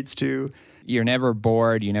down when it needs to. You're never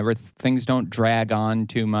bored. Things don't drag on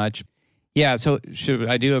too much. Yeah, so should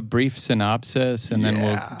I do a brief synopsis and then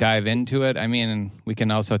we'll dive into it? I mean, we can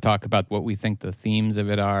also talk about what we think the themes of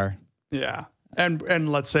it are. Yeah. And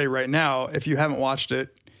let's say right now, if you haven't watched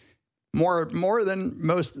it, more than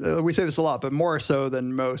most, we say this a lot, but more so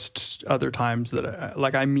than most other times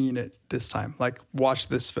that I mean it this time. Like, watch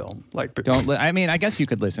this film. Like, I guess you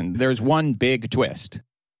could listen. There's one big twist.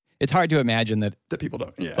 It's hard to imagine that people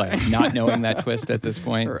don't, like not knowing that twist at this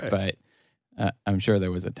point, right. But I'm sure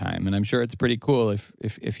there was a time, and I'm sure it's pretty cool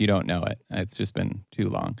if you don't know it. It's just been too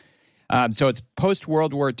long. So it's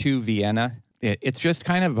post-World War II Vienna. It's just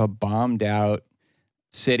kind of a bombed out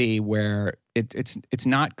city where it's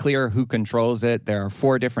not clear who controls it. There are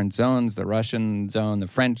 4 different zones: the Russian zone, the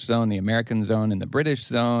French zone, the American zone, and the British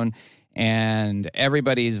zone. And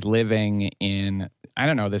everybody's living in, I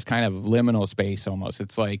don't know, this kind of liminal space almost.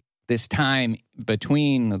 It's like this time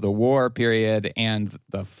between the war period and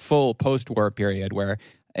the full post-war period where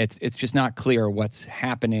it's just not clear what's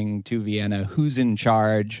happening to Vienna, who's in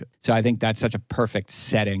charge. So I think that's such a perfect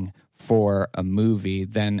setting for a movie.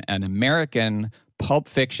 Then an American pulp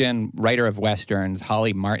fiction writer of Westerns,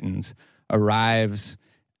 Holly Martins, arrives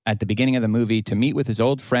at the beginning of the movie to meet with his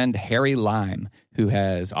old friend Harry Lime, who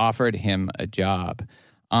has offered him a job.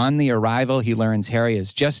 On the arrival, he learns Harry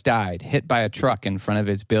has just died, hit by a truck in front of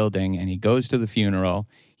his building, and he goes to the funeral.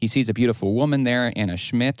 He sees a beautiful woman there, Anna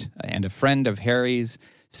Schmidt, and a friend of Harry's.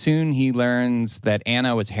 Soon he learns that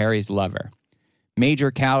Anna was Harry's lover.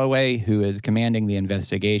 Major Calloway, who is commanding the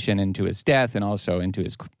investigation into his death and also into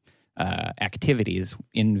his activities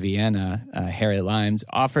in Vienna, Harry Limes,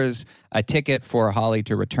 offers a ticket for Holly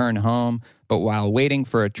to return home. But while waiting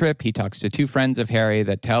for a trip, he talks to 2 friends of Harry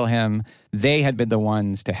that tell him they had been the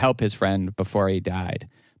ones to help his friend before he died.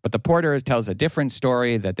 But the porter tells a different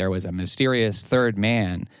story, that there was a mysterious third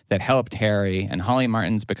man that helped Harry, and Holly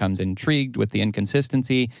Martins becomes intrigued with the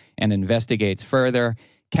inconsistency and investigates further.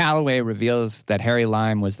 Calloway reveals that Harry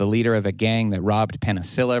Lime was the leader of a gang that robbed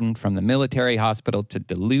penicillin from the military hospital to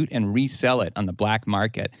dilute and resell it on the black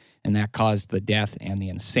market, and that caused the death and the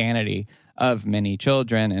insanity of many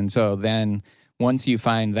children. And so then once you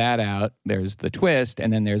find that out, there's the twist,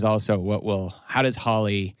 and then there's also how does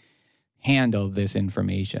Holly handle this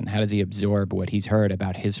information? How does he absorb what he's heard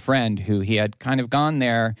about his friend, who he had kind of gone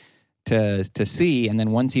there to see, and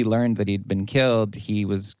then once he learned that he'd been killed, he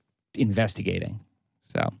was investigating.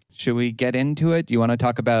 So should we get into it? Do you want to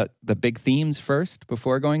talk about the big themes first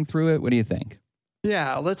before going through it? What do you think?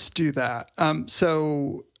 Yeah, let's do that.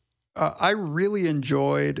 I really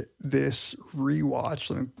enjoyed this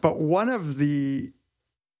rewatch, but one of the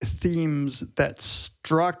themes that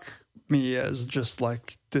struck me as just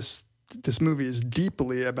like this movie is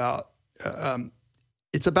deeply about,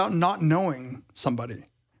 it's about not knowing somebody,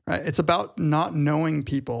 right? It's about not knowing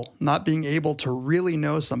people, not being able to really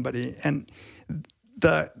know somebody. And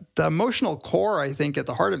the emotional core, I think, at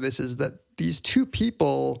the heart of this is that these 2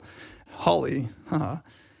 people, Holly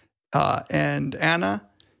and Anna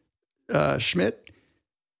Schmidt,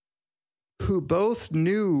 who both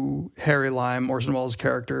knew Harry Lime, Orson Welles'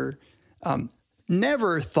 character,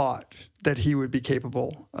 never thought that he would be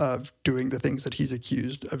capable of doing the things that he's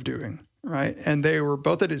accused of doing, right? And they were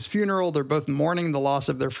both at his funeral. They're both mourning the loss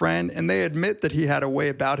of their friend, and they admit that he had a way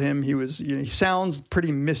about him. He was, he sounds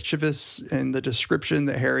pretty mischievous in the description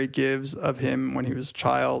that Harry gives of him when he was a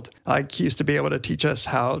child. Like, he used to be able to teach us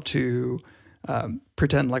how to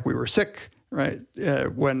pretend like we were sick, right?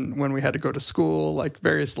 When we had to go to school, like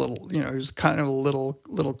various little, he was kind of a little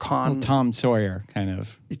con. Tom Sawyer kind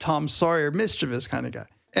of. Tom Sawyer, mischievous kind of guy.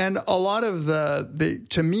 And a lot of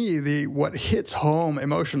to me, what hits home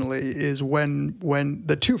emotionally is when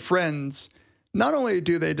the 2 friends, not only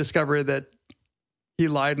do they discover that he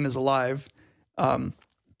lied and is alive,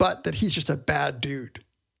 but that he's just a bad dude,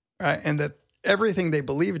 right? And that everything they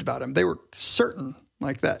believed about him, they were certain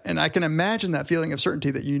like that. And I can imagine that feeling of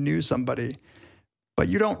certainty that you knew somebody, but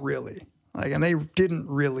you don't really, and they didn't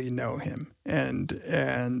really know him.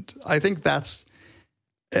 And I think that's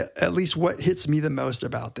at least what hits me the most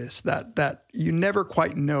about this, that you never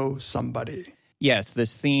quite know somebody. Yes,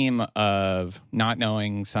 this theme of not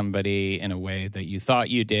knowing somebody in a way that you thought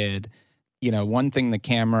you did. One thing the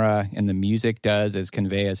camera and the music does is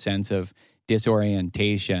convey a sense of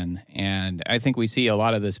disorientation. And I think we see a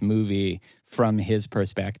lot of this movie from his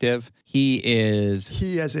perspective. As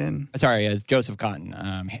Joseph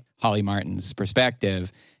Cotten, Holly Martin's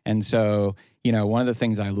perspective. And so one of the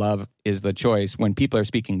things I love is the choice when people are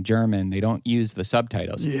speaking German, they don't use the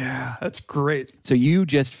subtitles. Yeah, that's great. So you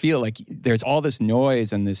just feel like there's all this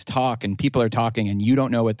noise and this talk and people are talking and you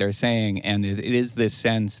don't know what they're saying. And it is this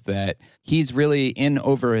sense that he's really in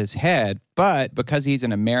over his head, but because he's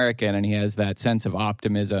an American and he has that sense of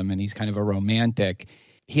optimism and he's kind of a romantic,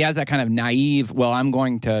 he has that kind of naive, well, I'm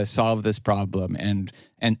going to solve this problem and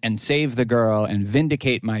save the girl and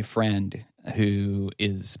vindicate my friend who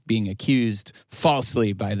is being accused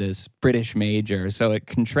falsely by this British major. So it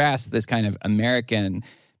contrasts this kind of American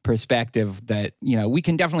perspective that, we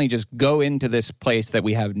can definitely just go into this place that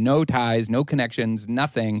we have no ties, no connections,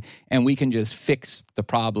 nothing, and we can just fix the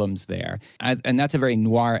problems there. And that's a very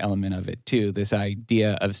noir element of it too, this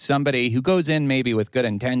idea of somebody who goes in maybe with good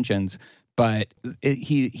intentions, but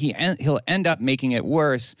he'll end up making it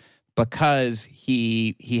worse because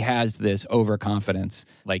he has this overconfidence,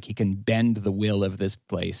 like he can bend the will of this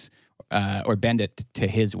place or bend it to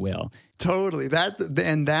his will. Totally.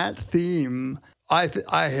 That theme, I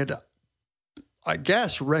had, I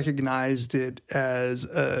guess, recognized it as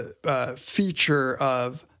a feature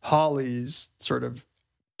of Hawley's sort of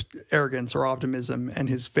arrogance or optimism and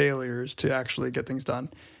his failures to actually get things done.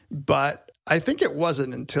 But I think it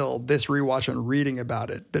wasn't until this rewatch and reading about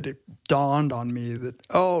it that it dawned on me that,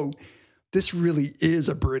 this really is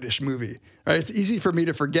a British movie, right? It's easy for me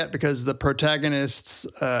to forget because the protagonists,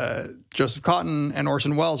 Joseph Cotton and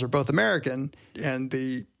Orson Welles, are both American, and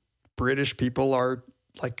the British people are,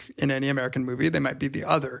 like in any American movie, they might be the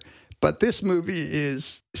other. But this movie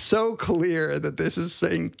is so clear that this is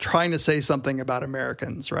trying to say something about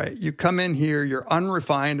Americans, right? You come in here, you're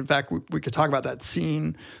unrefined. In fact, we could talk about that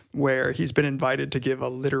scene where he's been invited to give a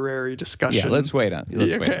literary discussion. Yeah, let's wait on.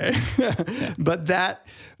 Okay. But that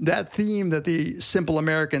theme that the simple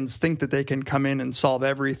Americans think that they can come in and solve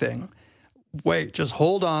everything. Wait, just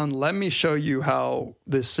hold on. Let me show you how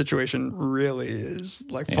this situation really is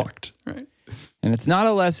fucked, right? And it's not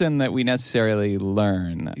a lesson that we necessarily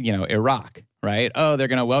learn, Iraq, right? Oh, they're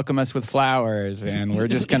going to welcome us with flowers and we're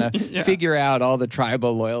just going to figure out all the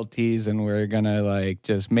tribal loyalties and we're going to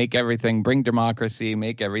just make everything, bring democracy,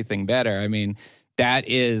 make everything better. I mean, that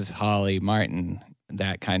is Hawley Martin,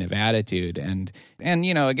 that kind of attitude. And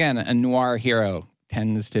again, a noir hero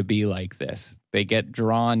tends to be like this. They get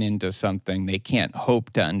drawn into something they can't hope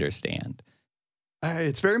to understand.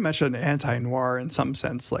 It's very much an anti-noir in some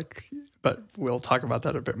sense, but we'll talk about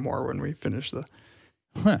that a bit more when we finish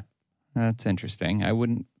That's interesting. I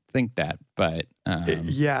wouldn't think that, but...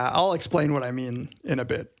 I'll explain what I mean in a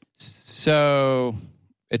bit. So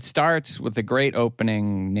it starts with a great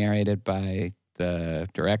opening narrated by the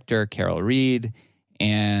director, Carol Reed,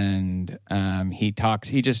 and he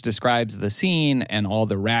just describes the scene and all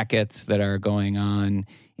the rackets that are going on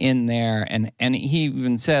in there. And he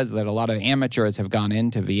even says that a lot of amateurs have gone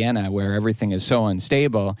into Vienna where everything is so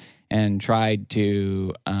unstable and tried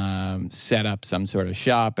to set up some sort of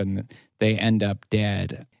shop and they end up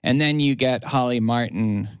dead. And then you get Hawley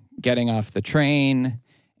Martin getting off the train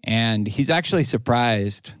and he's actually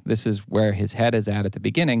surprised, this is where his head is at the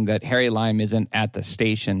beginning, that Harry Lime isn't at the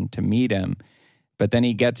station to meet him. But then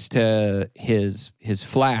he gets to his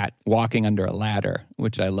flat walking under a ladder,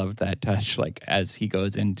 which I loved that touch, as he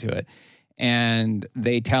goes into it. And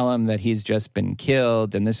they tell him that he's just been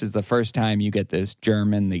killed. And this is the first time you get this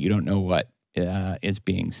German that you don't know what is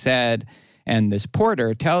being said. And this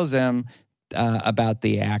porter tells him about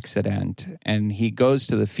the accident. And he goes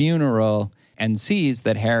to the funeral and sees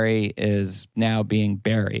that Harry is now being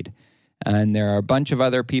buried. And there are a bunch of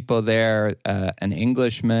other people there, an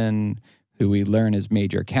Englishman who we learn is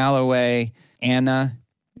Major Calloway. Anna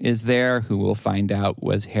is there, who we'll find out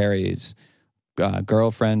was Harry's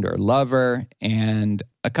girlfriend or lover, and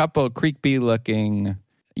a couple of creepy-looking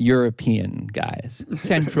European guys,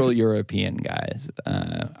 Central European guys,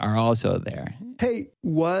 are also there. Hey,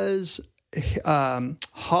 was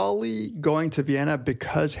Hawley going to Vienna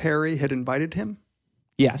because Harry had invited him?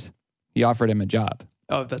 Yes. He offered him a job.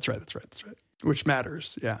 Oh, that's right. Which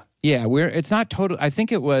matters, yeah. Yeah, it's not total. I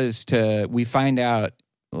think it was we find out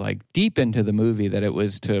deep into the movie that it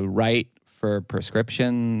was to write for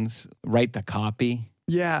prescriptions, write the copy.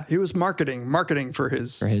 Yeah, he was marketing for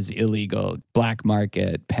his illegal black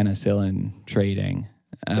market penicillin trading.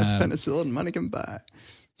 That's penicillin money can buy.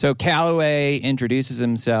 So Calloway introduces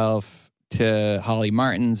himself to Hawley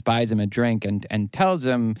Martin's, buys him a drink, and tells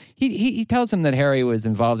him he tells him that Harry was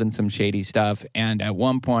involved in some shady stuff, and at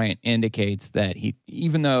one point indicates that he,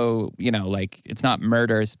 even though it's not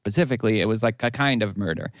murder specifically, it was a kind of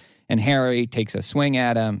murder. And Harry takes a swing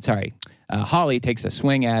at him. Hawley takes a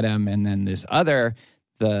swing at him, and then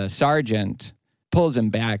the sergeant pulls him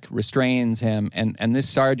back, restrains him. And this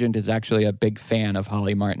sergeant is actually a big fan of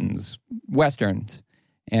Holly Martin's Westerns.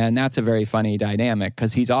 And that's a very funny dynamic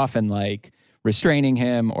because he's often like restraining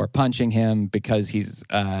him or punching him because he's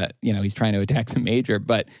trying to attack the major,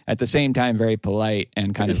 but at the same time, very polite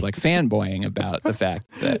and kind of like fanboying about the fact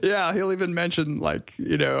that. Yeah, he'll even mention like,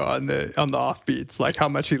 on the offbeats, like how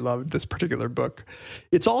much he loved this particular book.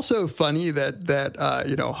 It's also funny that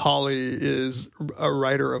Holly is a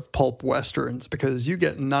writer of pulp Westerns because you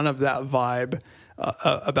get none of that vibe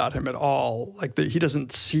about him at all. Like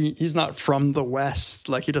he's not from the West.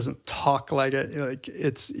 Like he doesn't talk like it. Like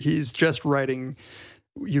he's just writing.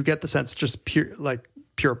 You get the sense just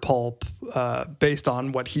pure pulp based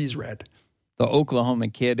on what he's read. The Oklahoma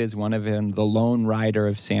Kid is one of him. The Lone Rider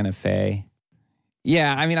of Santa Fe.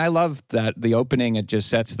 Yeah, I mean, I love that the opening, it just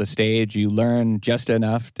sets the stage. You learn just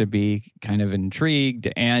enough to be kind of intrigued,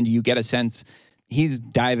 and you get a sense he's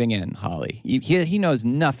diving in, Holly. He knows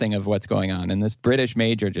nothing of what's going on, and this British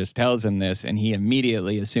major just tells him this, and he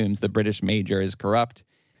immediately assumes the British major is corrupt,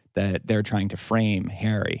 that they're trying to frame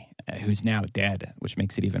Harry, who's now dead, which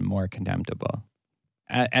makes it even more contemptible.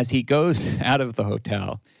 As he goes out of the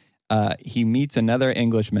hotel, he meets another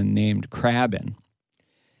Englishman named Crabbin.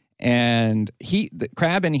 And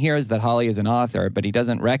Crabbin hears that Holly is an author, but he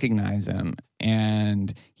doesn't recognize him.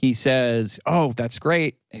 And he says, "Oh, that's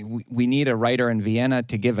great. We need a writer in Vienna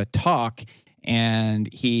to give a talk." And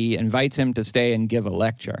he invites him to stay and give a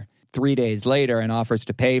lecture 3 days later and offers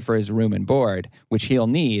to pay for his room and board, which he'll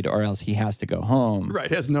need or else he has to go home. Right.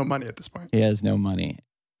 He has no money at this point. He has no money.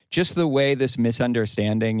 Just the way this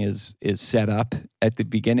misunderstanding is set up at the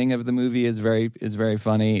beginning of the movie is very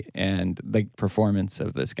funny, and the performance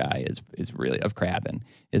of this guy is really, of Crabbin,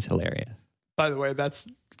 is hilarious. By the way,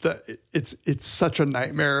 it's such a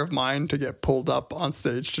nightmare of mine to get pulled up on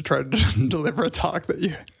stage to try to deliver a talk that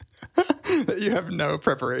you have no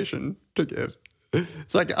preparation to give.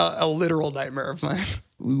 It's like a literal nightmare of mine.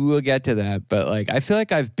 We'll get to that, but like I feel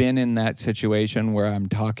like I've been in that situation where I'm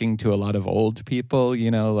talking to a lot of old people,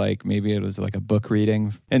 like maybe it was like a book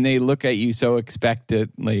reading, and they look at you so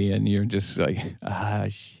expectantly, and you're just like,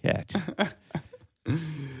 shit.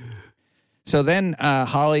 So then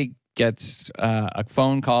Holly gets a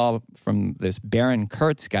phone call from this Baron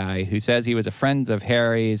Kurtz guy who says he was a friend of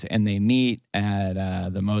Harry's, and they meet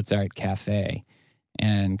at the Mozart Cafe.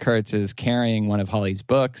 And Kurtz is carrying one of Holly's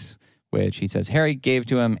books, which he says Harry gave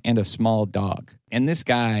to him, and a small dog. And this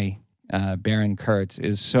guy, Baron Kurtz,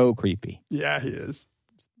 is so creepy. Yeah, he is.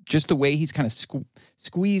 Just the way he's kind of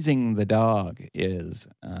squeezing the dog is.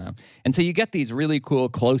 And so you get these really cool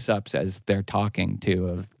close-ups as they're talking, too,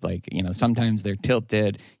 of like, sometimes they're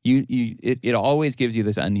tilted. It always gives you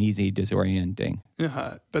this uneasy, disorienting.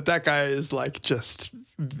 Yeah, but that guy is like just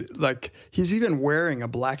like, he's even wearing a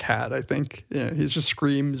black hat, I think. He just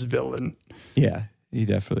screams villain. Yeah, he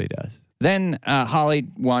definitely does. Then Holly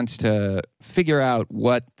wants to figure out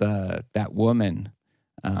what that woman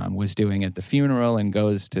was doing at the funeral and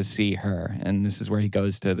goes to see her. And this is where he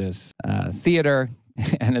goes to this theater.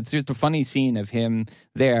 And it's just a funny scene of him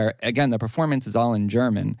there. Again, the performance is all in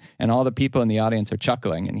German, and all the people in the audience are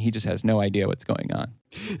chuckling, and he just has no idea what's going on.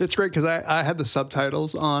 It's great because I had the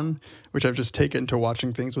subtitles on, which I've just taken to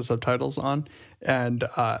watching things with subtitles on. And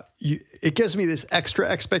it gives me this extra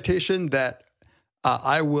expectation that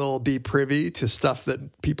I will be privy to stuff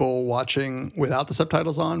that people watching without the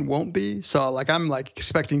subtitles on won't be. So I'm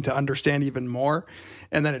expecting to understand even more.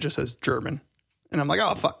 And then it just says German. And I'm like,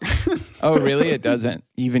 oh, fuck. Oh, really? It doesn't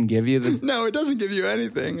even give you this? No, it doesn't give you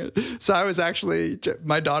anything. So I was actually,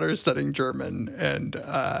 my daughter is studying German, and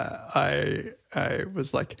I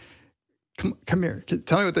was like, come here.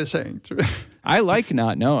 Tell me what they're saying. I like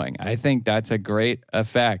not knowing. I think that's a great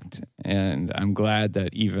effect. And I'm glad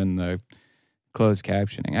that even the closed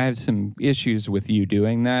captioning. I have some issues with you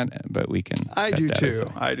doing that, but we can. I do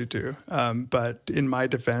too. But in my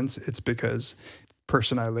defense, it's because the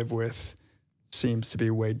person I live with seems to be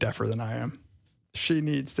way deafer than I am. She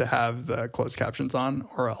needs to have the closed captions on,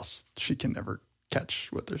 or else she can never catch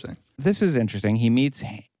what they're saying. This is interesting. He meets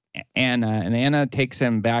Anna, and Anna takes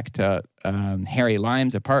him back to Harry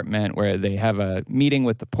Lime's apartment where they have a meeting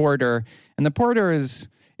with the porter. And the porter is,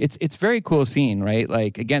 it's very cool scene, right?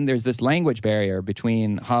 Like, again, there's this language barrier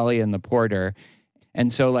between Holly and the porter. And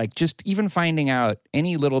so, just even finding out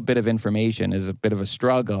any little bit of information is a bit of a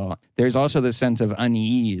struggle. There's also this sense of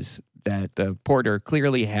unease that the porter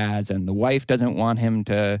clearly has, and the wife doesn't want him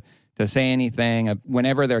to say anything.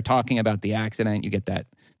 Whenever they're talking about the accident, you get that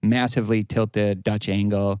massively tilted Dutch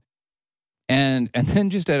angle. And then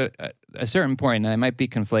just at a certain point, and I might be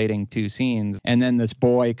conflating two scenes, and then this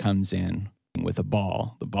boy comes in with a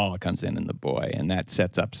ball. The ball comes in the boy, and that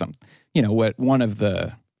sets up some, one of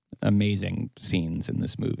the amazing scenes in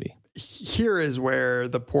this movie. Here is where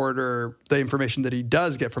the information that he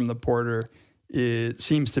does get from the porter,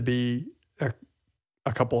 seems to be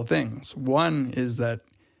a couple of things. One is that,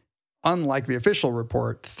 unlike the official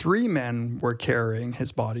report, 3 men were carrying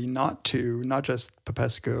his body, not 2, not just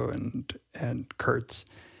Popescu and Kurtz.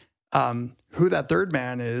 Who that third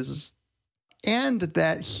man is, and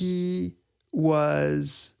that he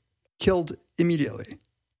was killed immediately.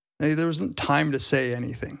 There wasn't time to say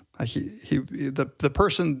anything. The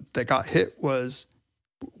person that got hit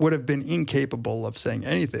would have been incapable of saying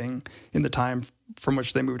anything in the time from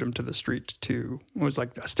which they moved him to the street to what was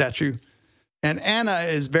like a statue. And Anna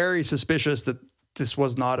is very suspicious that this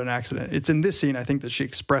was not an accident. It's in this scene, I think, that she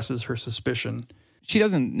expresses her suspicion. She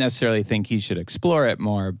doesn't necessarily think he should explore it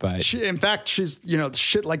more, but... In fact, she's,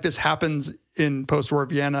 shit like this happens in post-war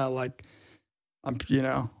Vienna, like,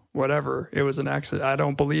 whatever. It was an accident. I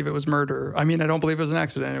don't believe it was murder. I mean, I don't believe it was an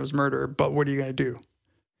accident. It was murder. But what are you going to do?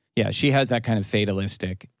 Yeah, she has that kind of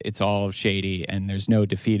fatalistic, it's all shady and there's no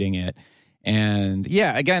defeating it. And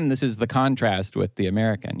yeah, again, this is the contrast with the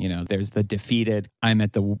American. There's the defeated, I'm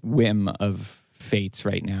at the whim of fates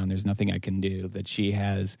right now and there's nothing I can do, that she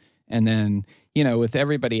has. And then, with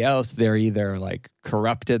everybody else, they're either like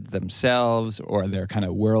corrupted themselves or they're kind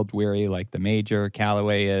of world weary like the Major,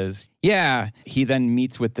 Calloway is. Yeah, he then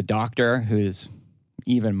meets with the doctor, who's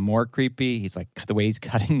even more creepy. He's like, the way he's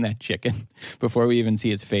cutting that chicken. Before we even see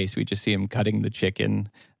his face, we just see him cutting the chicken.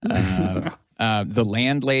 The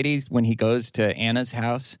landlady, when he goes to Anna's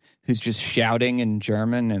house, who's just shouting in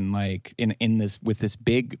German and like in this with this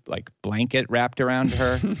big like blanket wrapped around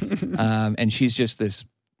her, and she's just this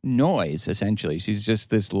noise, essentially. She's just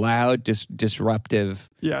this loud, disruptive.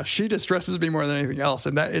 Yeah, she distresses me more than anything else,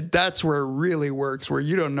 and that's where it really works, where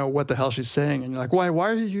you don't know what the hell she's saying, and you're like, why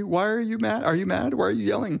are you mad? Are you mad? Why are you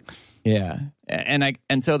yelling? Yeah,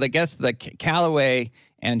 and so I guess the Calloway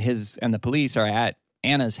and the police are at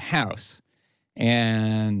Anna's house,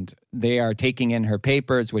 and they are taking in her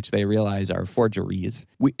papers, which they realize are forgeries.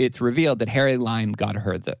 It's revealed that Harry Lime got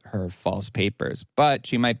her her false papers, but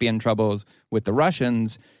she might be in trouble with the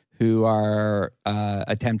Russians, who are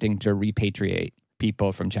attempting to repatriate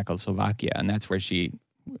people from Czechoslovakia, and that's where she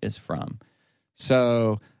is from.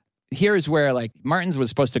 So here's where, like, Martins was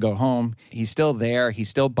supposed to go home. He's still there. He's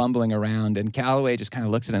still bumbling around, and Calloway just kind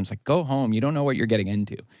of looks at him and is like, go home. You don't know what you're getting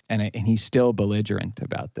into. And he's still belligerent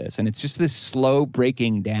about this. And it's just this slow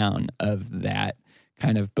breaking down of that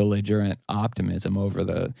kind of belligerent optimism over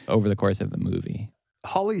the course of the movie.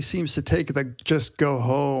 Holly seems to take the just go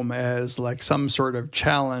home as like some sort of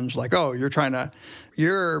challenge, like, oh,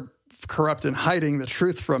 you're corrupt and hiding the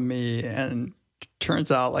truth from me. And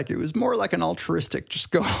turns out like it was more like an altruistic just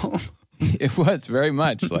go home. It was very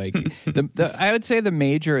much like I would say the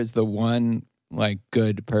Major is the one like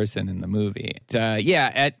good person in the movie.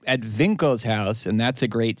 At Winkel's house, and that's a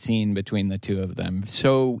great scene between the two of them.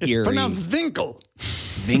 So it's eerie. Pronounced Winkel.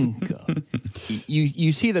 Winkel.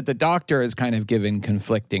 You see that the doctor is kind of giving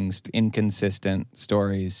conflicting, inconsistent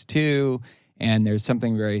stories too, and there's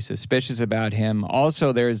something very suspicious about him.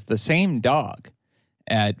 Also, there's the same dog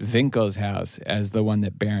at Winkel's house as the one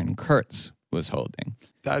that Baron Kurtz was holding.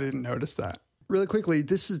 I didn't notice that. Really quickly,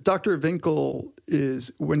 this is Dr. Winkel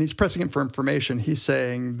is, when he's pressing him for information, he's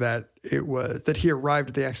saying that he arrived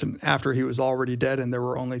at the accident after he was already dead and there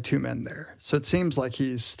were only 2 men there. So it seems like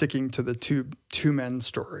he's sticking to the two men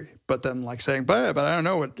story, but then like saying, but I don't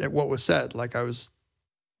know what was said. Like I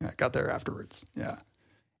got there afterwards. Yeah.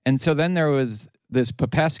 And so then there was this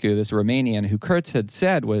Popescu, this Romanian, who Kurtz had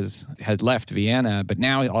said had left Vienna, but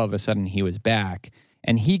now all of a sudden he was back.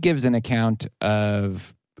 And he gives an account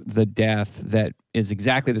of the death that is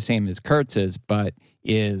exactly the same as Kurtz's, but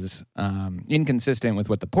is inconsistent with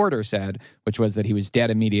what the porter said, which was that he was dead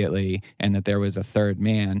immediately and that there was a third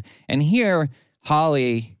man. And here,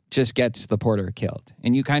 Holly just gets the porter killed.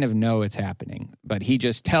 And you kind of know it's happening. But he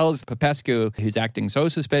just tells Popescu, who's acting so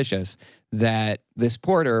suspicious, that this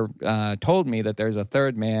porter told me that there's a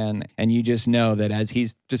third man. And you just know that as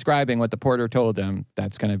he's describing what the porter told him,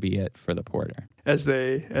 that's going to be it for the porter. As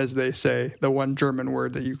they say, the one German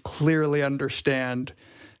word that you clearly understand,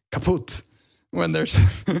 kaputt. And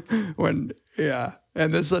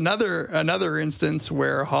there's another instance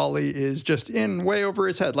where Holly is just in way over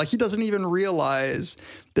his head. Like he doesn't even realize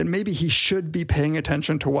that maybe he should be paying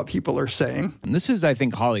attention to what people are saying. And this is, I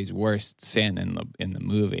think, Holly's worst sin in the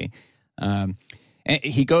movie. And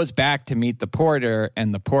he goes back to meet the porter,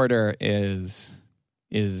 and the porter is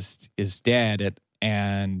dead.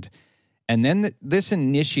 And And then this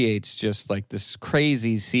initiates just like this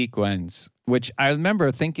crazy sequence, which I remember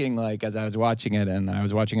thinking like as I was watching it, and I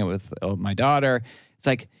was watching it with my daughter, it's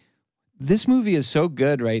like, this movie is so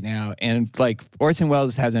good right now, and like Orson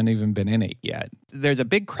Welles hasn't even been in it yet. There's a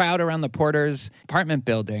big crowd around the Porter's apartment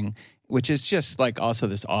building, which is just like also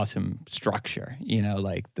this awesome structure, you know,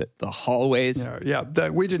 like the hallways.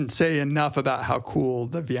 We didn't say enough about how cool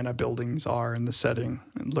the Vienna buildings are in the setting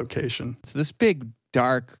and location. It's this big,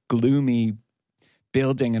 dark, gloomy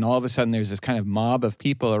building, and all of a sudden there's this kind of mob of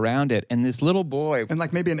people around it, and this little boy, and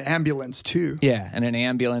like maybe an ambulance too. Yeah, and an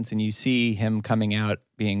ambulance, and you see him coming out,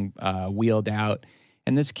 being wheeled out,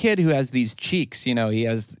 and this kid who has these cheeks, you know, he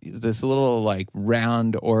has this little like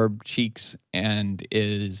round orb cheeks, and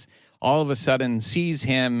is all of a sudden sees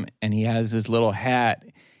him, and he has his little hat,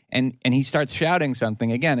 and he starts shouting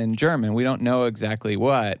something again in German. We don't know exactly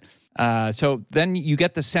what. So then you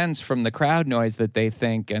get the sense from the crowd noise that they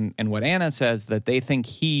think, and what Anna says, that they think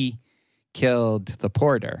he killed the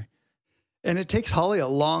porter. And it takes Holly a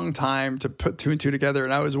long time to put two and two together.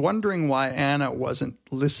 And I was wondering why Anna wasn't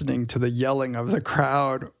listening to the yelling of the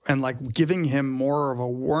crowd and like giving him more of a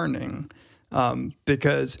warning,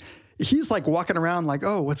 because he's like walking around like,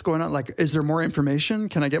 oh, what's going on? Like, is there more information?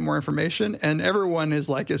 Can I get more information? And everyone is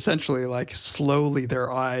like, essentially like slowly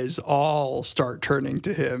their eyes all start turning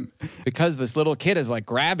to him. Because this little kid is like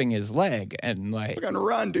grabbing his leg and like, we're going to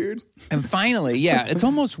run, dude. And finally, yeah, it's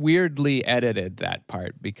almost weirdly edited, that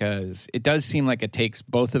part, because it does seem like it takes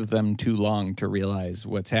both of them too long to realize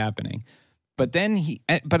what's happening. But then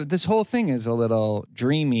but this whole thing is a little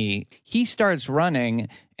dreamy. He starts running,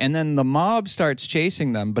 and then the mob starts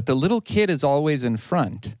chasing them, but the little kid is always in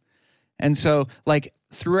front. And so, like,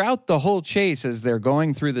 throughout the whole chase, as they're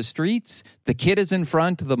going through the streets, the kid is in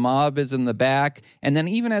front, the mob is in the back, and then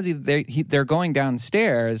even as they're going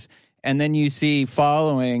downstairs, and then you see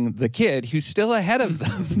following the kid who's still ahead of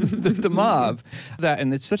them, the mob.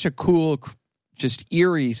 And it's such a cool, just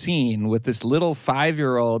eerie scene with this little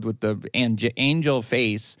 5-year-old with the angel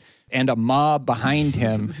face and a mob behind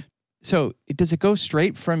him. So does it go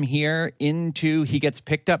straight from here into he gets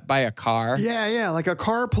picked up by a car? Yeah. Like a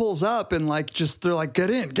car pulls up and like just they're like, get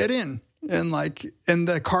in. And like, and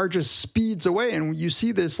the car just speeds away. And you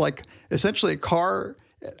see this like essentially a car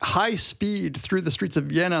at high speed through the streets of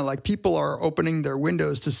Vienna. Like people are opening their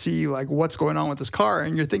windows to see like what's going on with this car.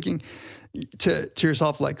 And you're thinking to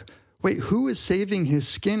yourself like, wait, who is saving his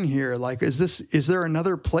skin here? Like, is there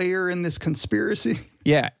another player in this conspiracy?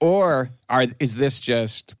 Yeah. Or is this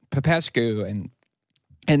just Popescu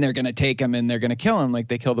and they're going to take him and they're going to kill him like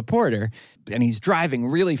they killed the porter? And he's driving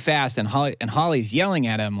really fast and Holly's yelling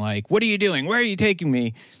at him like, what are you doing? Where are you taking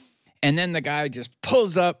me? And then the guy just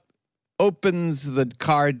pulls up, opens the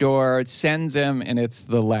car door, sends him, and it's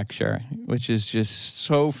the lecture, which is just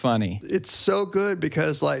so funny. It's so good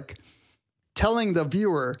because like telling the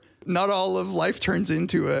viewer, not all of life turns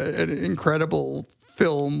into an incredible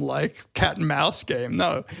film like cat and mouse game.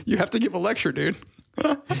 No, you have to give a lecture, dude.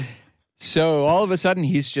 So all of a sudden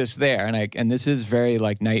he's just there, and this is very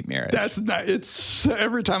like nightmarish. It's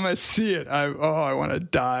every time I see it, I want to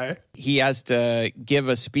die. He has to give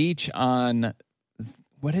a speech on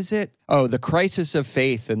what is it? Oh, the crisis of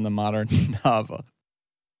faith in the modern novel.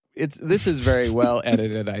 This is very well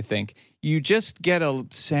edited, I think. You just get a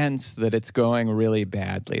sense that it's going really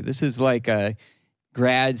badly. This is like a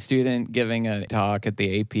grad student giving a talk at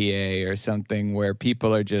the APA or something where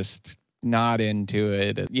people are just not into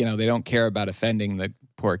it. You know, they don't care about offending the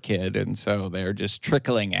poor kid, and so they're just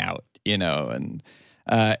trickling out, you know, and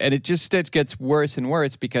it gets worse and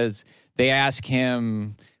worse because they ask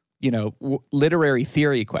him, you know, literary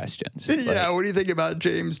theory questions. Yeah, what do you think about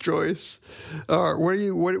James Joyce? Or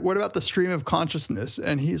what about the stream of consciousness?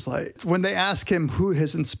 And he's like, when they ask him who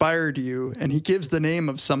has inspired you, and he gives the name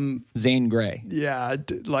of some Zane Grey. Yeah,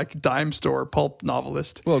 like dime store pulp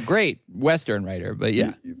novelist. Well, great Western writer, but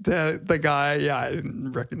yeah. The guy, yeah, I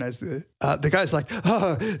didn't recognize the guy's like,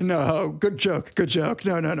 oh, no, good joke.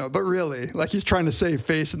 No. But really, like he's trying to save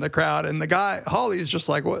face in the crowd. And the guy, Holly, is just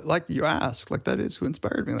like, what? Like you asked, like that is who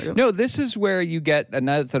inspired me. Like, no, this is where you get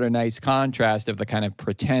another nice contrast of the kind of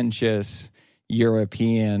pretentious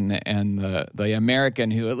European and the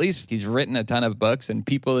American who at least he's written a ton of books and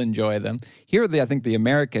people enjoy them. Here, I think the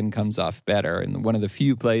American comes off better in one of the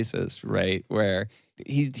few places, right, where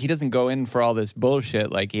he doesn't go in for all this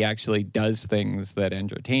bullshit. Like he actually does things that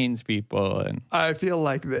entertains people. And I feel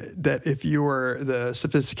like that if you were the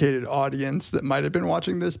sophisticated audience that might have been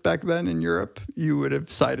watching this back then in Europe, you would have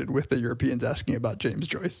sided with the Europeans asking about James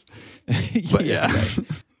Joyce. But yeah.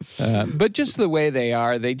 Right. But just the way they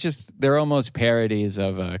are, they're almost parodies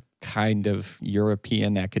of a kind of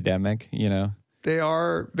European academic, you know? They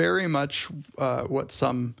are very much what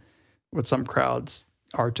some crowds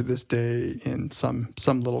are to this day in some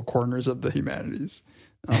little corners of the humanities.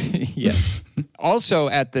 Yeah. Also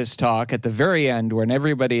at this talk, at the very end, when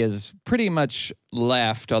everybody is pretty much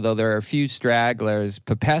left, although there are a few stragglers,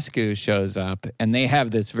 Popescu shows up, and they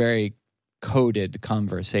have this very coded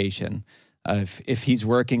conversation. If he's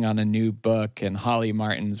working on a new book, and Holly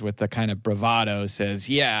Martins with the kind of bravado says,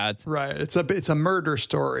 yeah, it's right. It's a murder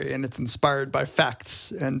story, and it's inspired by facts.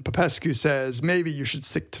 And Popescu says, maybe you should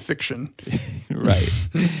stick to fiction. Right.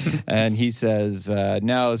 And he says,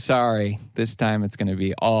 no, sorry, this time it's going to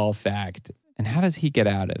be all fact. And how does he get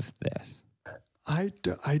out of this? I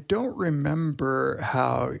don't remember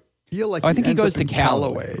how. I feel like I think he goes to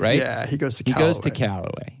Callaway, right? Yeah, he goes to Callaway. He goes to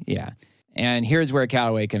Callaway, yeah. And here's where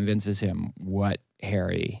Callaway convinces him what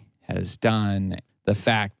Harry has done. The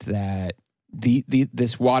fact that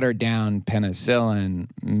this watered down penicillin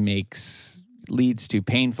leads to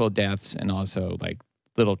painful deaths and also like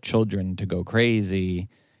little children to go crazy,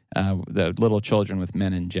 the little children with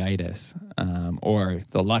meningitis, or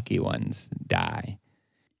the lucky ones die.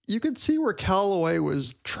 You could see where Callaway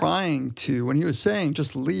was trying to, when he was saying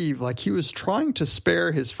just leave, like he was trying to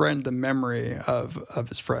spare his friend the memory of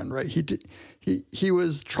his friend, right? He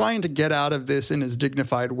was trying to get out of this in as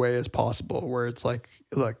dignified way as possible, where it's like,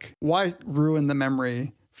 look, why ruin the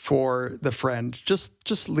memory for the friend?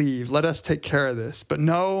 Just leave. Let us take care of this. But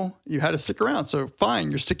no, you had to stick around. So fine,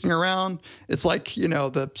 you're sticking around. It's like, you know,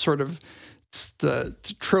 the sort of the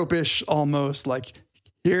tropish almost like,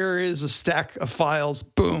 here is a stack of files.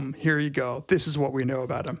 Boom, here you go. This is what we know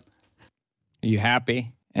about him. Are you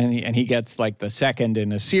happy? And he gets like the second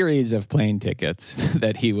in a series of plane tickets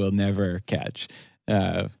that he will never catch.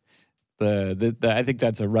 I think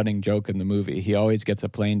that's a running joke in the movie. He always gets a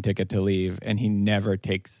plane ticket to leave, and he never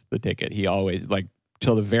takes the ticket. He always, like,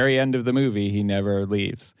 till the very end of the movie, he never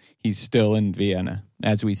leaves. He's still in Vienna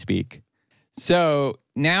as we speak. So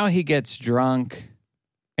now he gets drunk.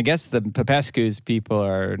 I guess the Popescu's people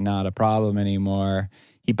are not a problem anymore.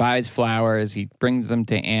 He buys flowers. He brings them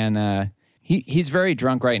to Anna. He's very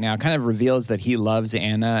drunk right now, kind of reveals that he loves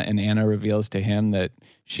Anna, and Anna reveals to him that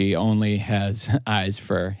she only has eyes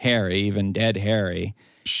for Harry, even dead Harry.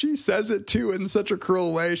 She says it, too, in such a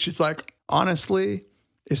cruel way. She's like, honestly,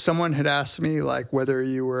 if someone had asked me, like, whether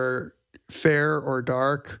you were fair or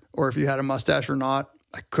dark, or if you had a mustache or not,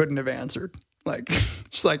 I couldn't have answered. Like,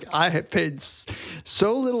 she's like, I have paid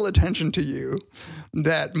so little attention to you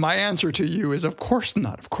that my answer to you is, of course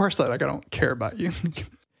not. Of course not. Like, I don't care about you.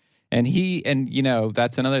 And you know,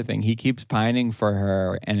 that's another thing. He keeps pining for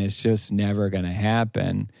her, and it's just never going to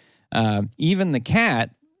happen. Even the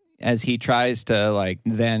cat, as he tries to, like,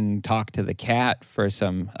 then talk to the cat for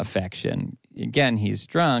some affection. Again, he's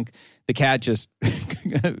drunk. The cat just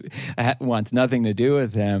wants nothing to do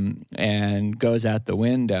with him and goes out the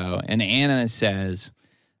window. And Anna says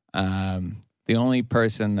the only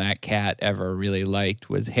person that cat ever really liked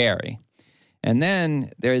was Harry. And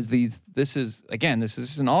then there's this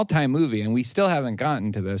is an all-time movie, and we still haven't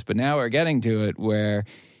gotten to this, but now we're getting to it, where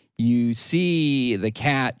you see the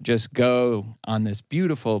cat just go on this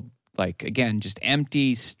beautiful, like, again, just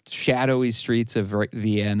empty, shadowy streets of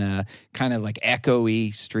Vienna, kind of like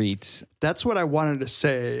echoey streets. That's what I wanted to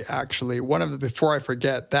say, actually. Before I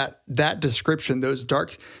forget, that description, those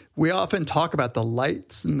dark, we often talk about the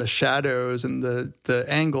lights and the shadows and the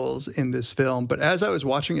angles in this film. But as I was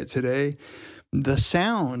watching it today, the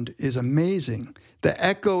sound is amazing. The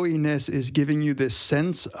echoiness is giving you this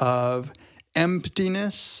sense of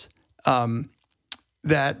emptiness,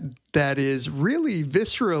 that is really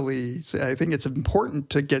viscerally, I think it's important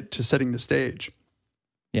to get to setting the stage.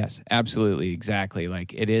 Yes, absolutely, exactly.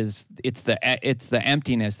 Like it's the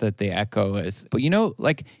emptiness that the echo is. But you know,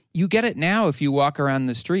 like, you get it now if you walk around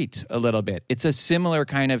the streets a little bit. It's a similar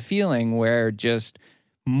kind of feeling where just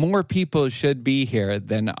more people should be here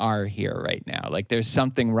than are here right now. Like, there's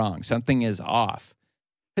something wrong. Something is off.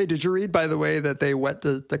 Hey, did you read, by the way, that they wet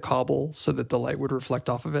the cobble so that the light would reflect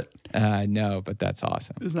off of it? No, but that's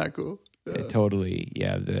awesome. Isn't that cool? It totally,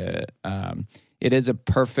 yeah. It is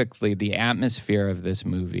the atmosphere of this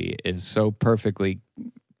movie is so perfectly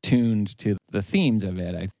tuned to the themes of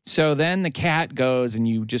it. So then the cat goes, and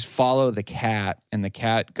you just follow the cat, and the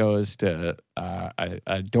cat goes to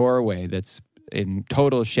a doorway that's in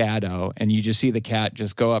total shadow, and you just see the cat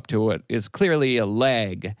just go up to what is clearly a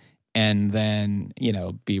leg, and then, you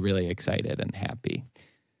know, be really excited and happy.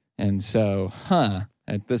 And so,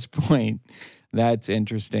 at this point, that's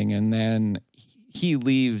interesting. And then he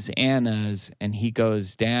leaves Anna's, and he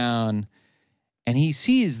goes down, And he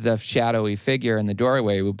sees the shadowy figure in the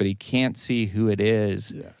doorway, but he can't see who it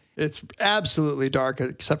is. Yeah. It's absolutely dark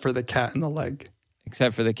except for the cat in the leg.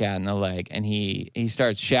 And he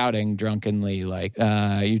starts shouting drunkenly, like,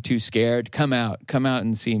 "You too scared? Come out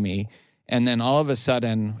and see me." And then all of a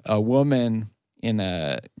sudden, a woman in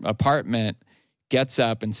a apartment gets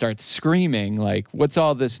up and starts screaming, like, "What's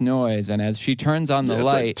all this noise?" And as she turns on the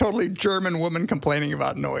light, it's a totally German woman complaining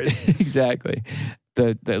about noise. Exactly.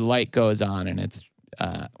 The light goes on, and it's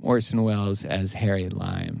Orson Welles as Harry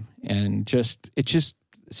Lime, and it just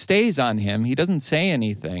stays on him. He doesn't say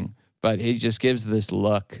anything, but he just gives this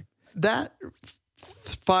look. That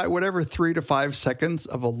 3 to 5 seconds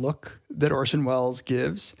of a look that Orson Welles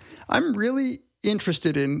gives, I'm really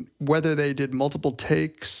interested in whether they did multiple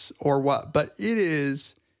takes or what, but it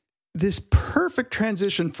is this perfect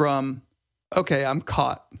transition from, okay, I'm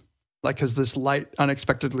caught. Like, because this light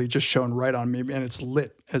unexpectedly just shone right on me, and it's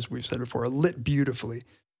lit, as we've said before, lit beautifully.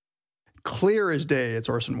 Clear as day, it's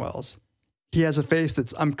Orson Welles. He has a face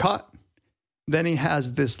that's, I'm caught. Then he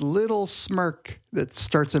has this little smirk that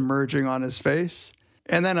starts emerging on his face,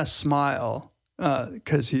 and then a smile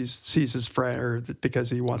because he sees his friend, or because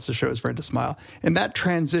he wants to show his friend a smile. And that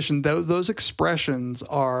transition, those expressions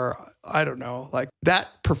are, I don't know, like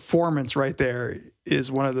that performance right there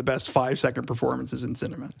is one of the best 5-second performances in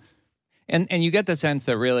cinema. And you get the sense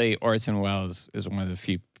that really Orson Welles is one of the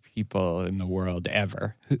few people in the world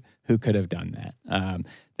ever who could have done that.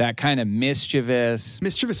 That kind of mischievous.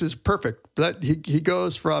 Mischievous is perfect. That he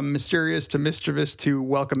goes from mysterious to mischievous to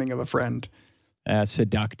welcoming of a friend.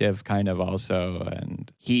 Seductive kind of also. And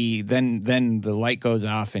he then the light goes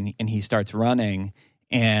off and he starts running,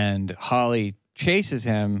 and Holly chases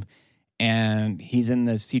him, and he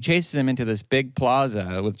chases him into this big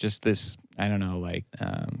plaza with just this, I don't know, like,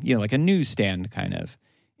 like a newsstand kind of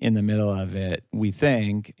in the middle of it, we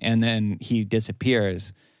think. And then he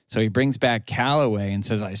disappears. So he brings back Calloway and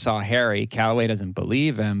says, "I saw Harry." Calloway doesn't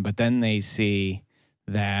believe him, but then they see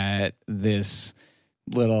that this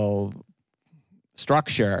little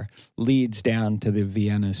structure leads down to the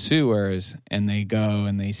Vienna sewers, and they go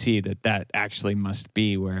and they see that actually must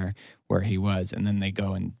be where he was, and then they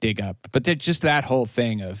go and dig up. But just that whole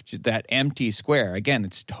thing of that empty square, again,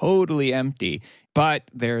 it's totally empty,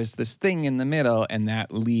 but there's this thing in the middle, and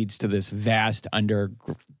that leads to this vast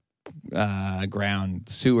underground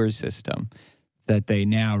sewer system that they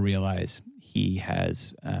now realize he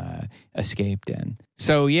has escaped in.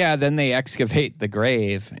 So yeah, then they excavate the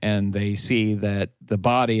grave, and they see that the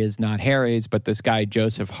body is not Harry's, but this guy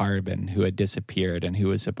Joseph Harbin, who had disappeared and who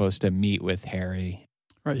was supposed to meet with Harry.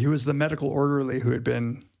 Right, he was the medical orderly who had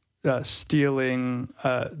been stealing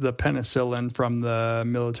the penicillin from the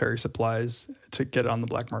military supplies to get it on the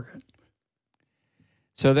black market.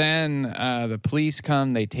 So then the police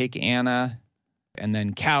come, they take Anna, and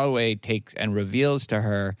then Calloway takes and reveals to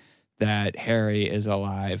her that Harry is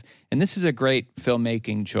alive. And this is a great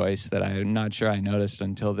filmmaking choice that I'm not sure I noticed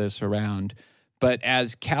until this round. But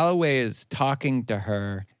as Calloway is talking to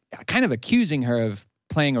her, kind of accusing her of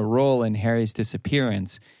playing a role in Harry's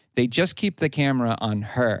disappearance, they just keep the camera on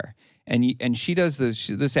her. And she does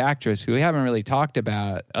this actress who we haven't really talked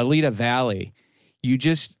about, Alida Valli. You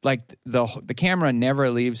just, like, the camera never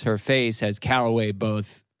leaves her face as Calloway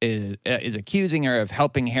both is accusing her of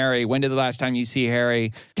helping Harry. When did the last time you see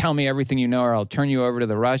Harry? Tell me everything you know or I'll turn you over to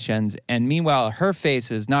the Russians. And meanwhile, her face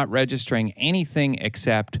is not registering anything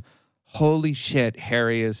except, holy shit,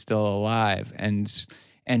 Harry is still alive. And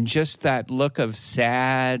just that look of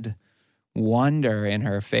sad wonder in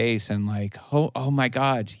her face and like, oh my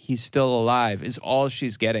God, he's still alive is all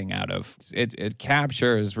she's getting out of it. It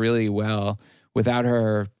captures really well without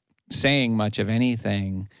her saying much of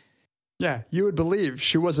anything. Yeah, you would believe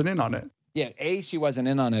she wasn't in on it. Yeah, A, she wasn't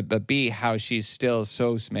in on it, but B, how she's still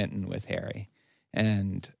so smitten with Harry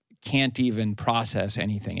and can't even process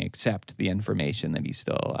anything except the information that he's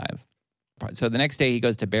still alive. So the next day he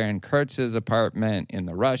goes to Baron Kurtz's apartment in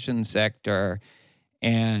the Russian sector,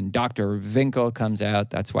 and Dr. Winkel comes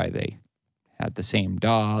out. That's why they had the same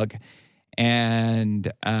dog.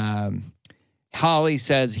 And Holly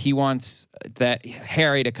says he wants that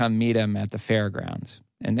Harry to come meet him at the fairgrounds.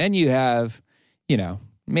 And then you have,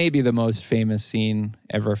 maybe the most famous scene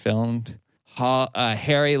ever filmed.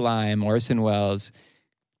 Harry Lime, Orson Welles,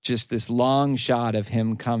 just this long shot of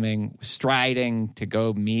him striding to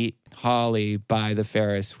go meet Holly by the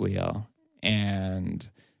Ferris wheel, and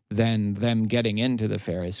then them getting into the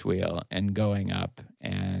Ferris wheel and going up,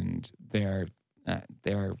 and their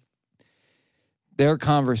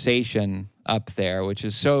conversation up there, which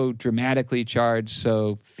is so dramatically charged,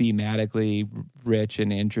 so thematically rich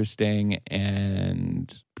and interesting,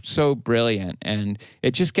 and so brilliant. And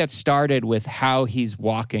it just gets started with how he's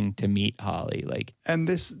walking to meet Holly. Like, and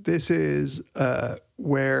this is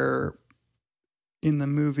where in the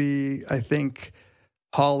movie, I think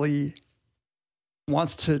Holly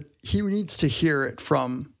he needs to hear it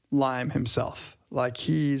from Lime himself. Like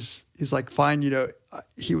he's like, fine,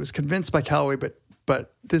 he was convinced by Calloway,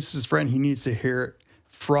 but this is his friend. He needs to hear it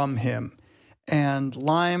from him. And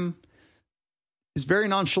Lime is very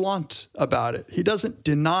nonchalant about it. He doesn't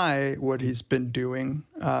deny what he's been doing.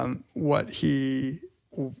 What his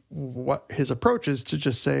approach is to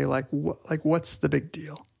just say what's the big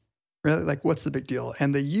deal? Really, like, what's the big deal?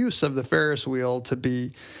 And the use of the Ferris wheel to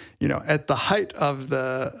be, at the height of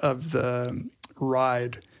the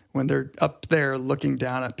ride when they're up there looking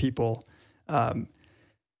down at people.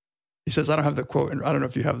 He says, I don't have the quote, and I don't know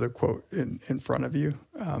if you have the quote in front of you.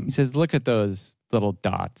 He says, look at those little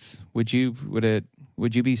dots. Would you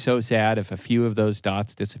be so sad if a few of those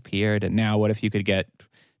dots disappeared? And now what if you could get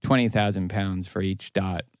 20,000 pounds for each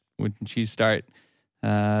dot? Wouldn't you start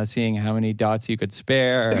seeing how many dots you could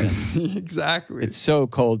spare? Exactly. It's so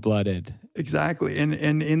cold-blooded. Exactly. And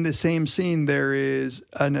in the same scene, there is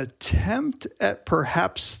an attempt at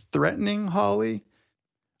perhaps threatening Holly.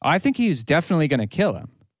 I think he's definitely going to kill him.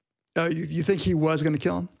 You think he was going to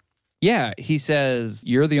kill him? Yeah, he says,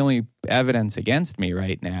 you're the only evidence against me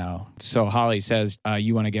right now. So Holly says,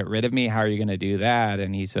 you want to get rid of me? How are you going to do that?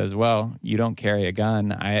 And he says, well, you don't carry a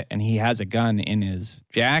gun. And he has a gun in his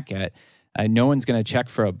jacket. No one's going to check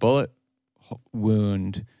for a bullet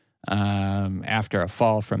wound after a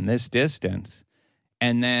fall from this distance.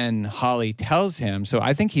 And then Holly tells him, so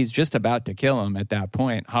I think he's just about to kill him at that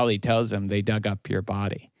point. Holly tells him they dug up your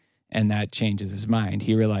body. And that changes his mind.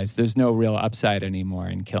 He realized there's no real upside anymore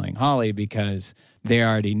in killing Holly because they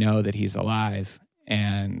already know that he's alive.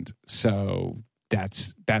 And so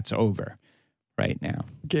that's over right now.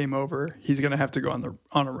 Game over. He's going to have to go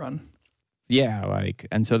on a run. Yeah,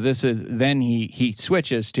 and so then he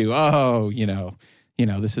switches to,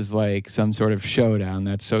 this is like some sort of showdown.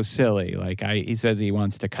 That's so silly. He says he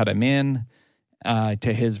wants to cut him in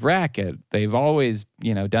to his racket. They've always,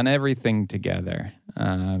 done everything together.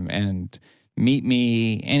 And meet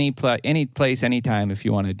me any place, anytime if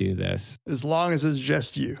you want to do this. As long as it's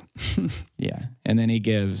just you. Yeah. And then he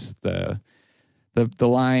gives the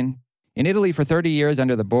line, in Italy for 30 years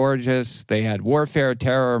under the Borgias, they had warfare,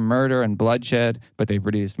 terror, murder, and bloodshed, but they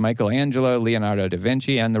produced Michelangelo, Leonardo da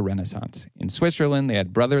Vinci, and the Renaissance. In Switzerland, they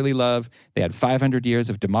had brotherly love. They had 500 years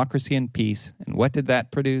of democracy and peace. And what did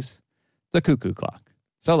that produce? The cuckoo clock.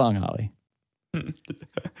 So long, Holly.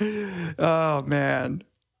 Oh, man.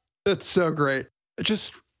 That's so great.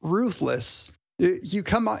 Just ruthless. You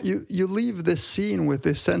come out, you leave this scene with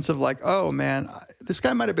this sense of like, oh, man, this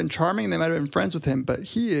guy might have been charming. They might have been friends with him, but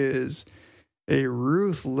he is a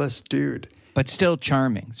ruthless dude. But still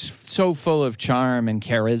charming. So full of charm and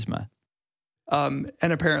charisma. And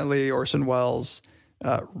apparently Orson Welles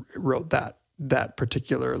wrote that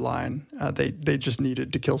particular line. They just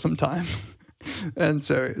needed to kill some time. And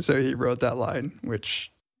so he wrote that line,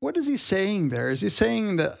 which, what is he saying there? Is he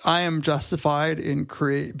saying that I am justified in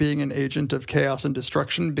being an agent of chaos and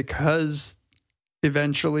destruction because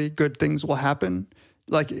eventually good things will happen?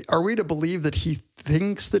 Like, are we to believe that he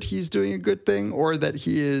thinks that he's doing a good thing, or that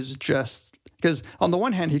he is just, because on the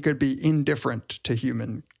one hand, he could be indifferent to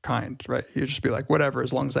humankind, right? He'd just be like, whatever,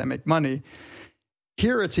 as long as I make money.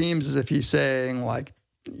 Here it seems as if he's saying like,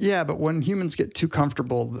 yeah, but when humans get too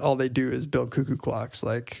comfortable, all they do is build cuckoo clocks.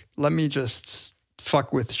 Like, let me just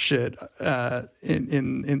fuck with shit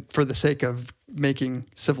in for the sake of making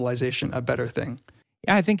civilization a better thing.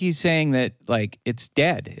 Yeah, I think he's saying that, like, it's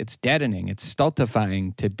dead. It's deadening. It's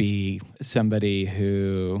stultifying to be somebody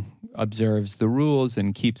who observes the rules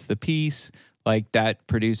and keeps the peace. Like, that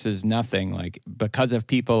produces nothing. Like, because of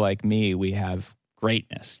people like me, we have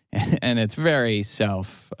greatness. And it's very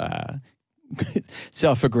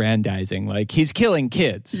self-aggrandizing. Like, he's killing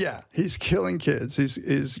kids. Yeah, he's killing kids.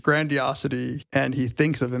 His grandiosity, and he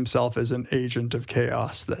thinks of himself as an agent of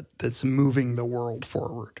chaos that's moving the world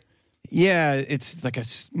forward. Yeah, it's like a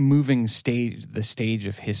moving the stage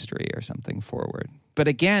of history or something forward. But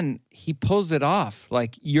again, he pulls it off.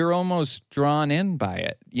 Like, you're almost drawn in by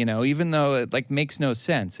it, even though it like makes no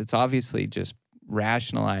sense. It's obviously just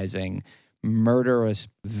rationalizing murderous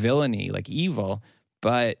villainy, like evil.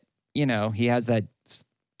 But, he has that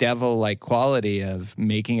devil-like quality of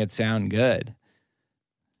making it sound good.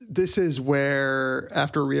 This is where,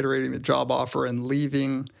 after reiterating the job offer and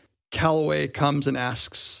leaving, Calloway comes and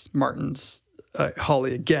asks Martin's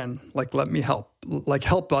Holly again, like, let me help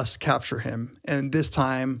us capture him. And this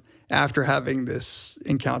time, after having this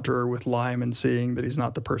encounter with Lime and seeing that he's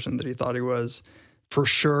not the person that he thought he was, for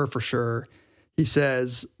sure, he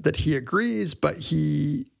says that he agrees, but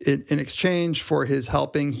he, in exchange for his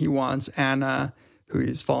helping, he wants Anna, who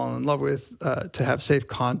he's fallen in love with, to have safe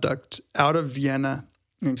conduct out of Vienna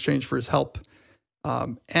in exchange for his help.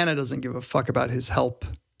 Anna doesn't give a fuck about his help.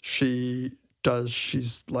 She does.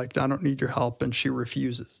 She's like, I don't need your help, and she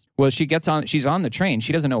refuses. Well, she's on the train.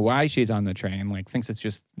 She doesn't know why she's on the train, like thinks it's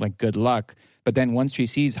just like good luck. But then once she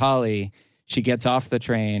sees Holly, she gets off the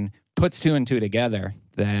train, puts two and two together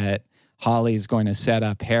that Holly's going to set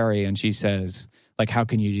up Harry, and she says, like, how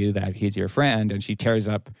can you do that? He's your friend. And she tears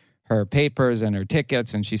up her papers and her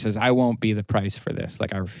tickets, and she says, I won't be the price for this.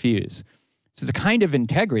 Like, I refuse. So it's a kind of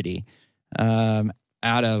integrity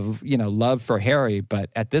out of, love for Harry.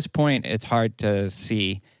 But at this point, it's hard to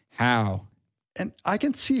see how. And I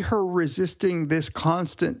can see her resisting this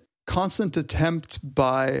constant attempt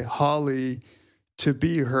by Holly to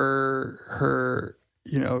be her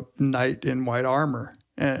knight in white armor.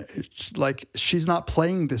 And like, she's not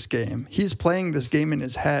playing this game. He's playing this game in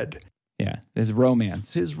his head. Yeah, his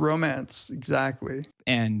romance. Exactly.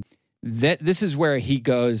 And this is where he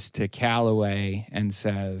goes to Calloway and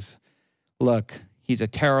says, look, he's a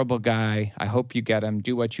terrible guy. I hope you get him.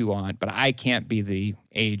 Do what you want. But I can't be the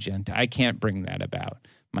agent. I can't bring that about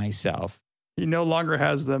myself. He no longer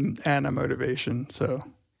has the Anna motivation. So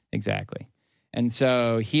exactly. And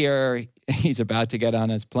so here he's about to get on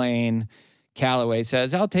his plane. Calloway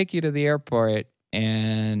says, I'll take you to the airport.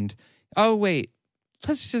 And, oh, wait,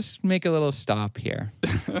 let's just make a little stop here.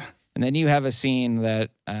 And then you have a scene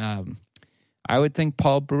that I would think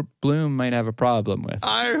Paul Bloom might have a problem with.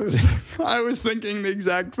 I was thinking the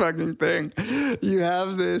exact fucking thing. You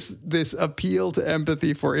have this appeal to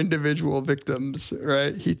empathy for individual victims,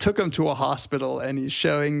 right? He took him to a hospital and he's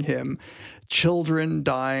showing him children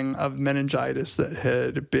dying of meningitis that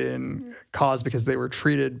had been caused because they were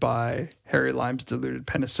treated by Harry Lime's diluted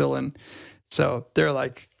penicillin. So they're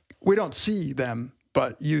like, we don't see them,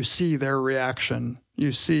 but you see their reaction.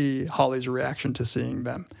 You see Holly's reaction to seeing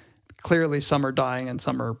them. Clearly, some are dying and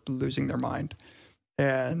some are losing their mind.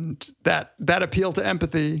 And that appeal to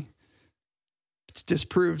empathy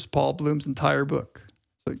disproves Paul Bloom's entire book.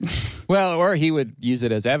 Well, or he would use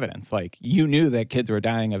it as evidence. Like, you knew that kids were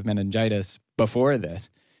dying of meningitis before this,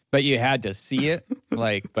 but you had to see it.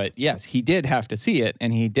 But yes, he did have to see it,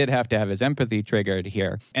 and he did have to have his empathy triggered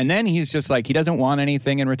here. And then he's just like, he doesn't want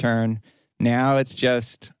anything in return. Now it's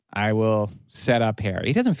just, I will set up Harry.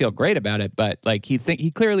 He doesn't feel great about it, but like he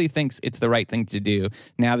clearly thinks it's the right thing to do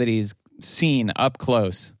now that he's seen up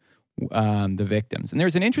close the victims. And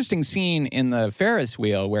there's an interesting scene in the Ferris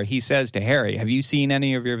wheel where he says to Harry, have you seen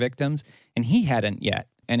any of your victims? And he hadn't yet.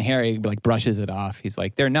 And Harry like brushes it off. He's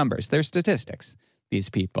like, they're numbers, they're statistics, these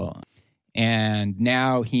people. And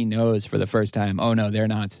now he knows for the first time, oh no, they're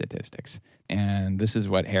not statistics. And this is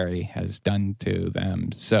what Harry has done to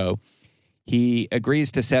them. So he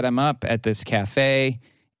agrees to set him up at this cafe.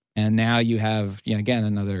 And now you have, again,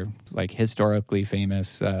 another like historically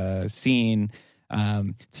famous scene.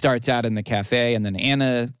 Starts out in the cafe, and then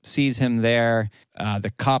Anna sees him there.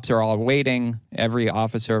 The cops are all waiting. Every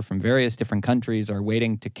officer from various different countries are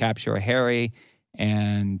waiting to capture Harry.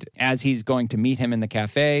 And as he's going to meet him in the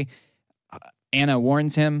cafe, Anna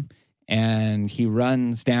warns him, and he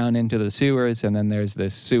runs down into the sewers. And then there's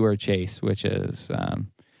this sewer chase, which is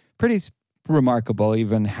pretty remarkable,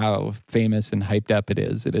 even how famous and hyped up it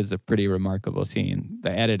is. It is a pretty remarkable scene.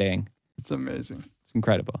 The editing. It's amazing. It's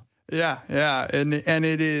incredible. Yeah. And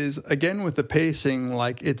it is, again, with the pacing,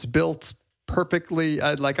 like it's built perfectly.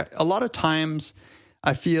 Like a lot of times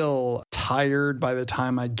I feel tired by the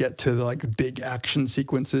time I get to the like big action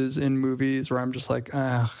sequences in movies where I'm just like,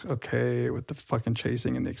 okay, with the fucking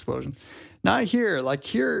chasing and the explosion. Not here. Like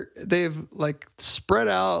here, they've like spread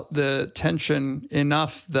out the tension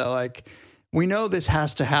enough that like we know this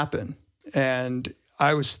has to happen. And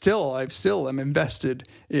I still am invested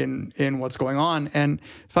in what's going on. And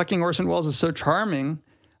fucking Orson Welles is so charming.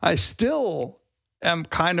 I still am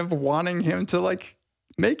kind of wanting him to like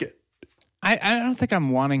make it. I don't think I'm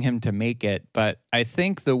wanting him to make it, but I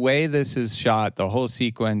think the way this is shot, the whole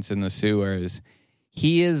sequence in the sewers,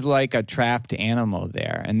 he is like a trapped animal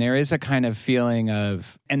there. And there is a kind of feeling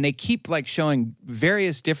of, and they keep like showing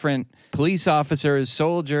various different police officers,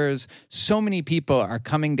 soldiers, so many people are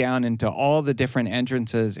coming down into all the different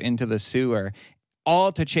entrances into the sewer,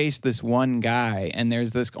 all to chase this one guy. And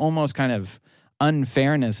there's this almost kind of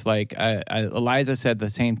unfairness. Like Eliza said the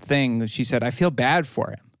same thing. She said, I feel bad for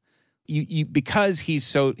him. You because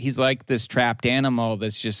he's like this trapped animal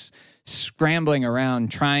that's just scrambling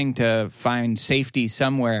around trying to find safety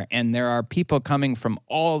somewhere, and there are people coming from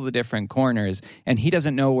all the different corners, and he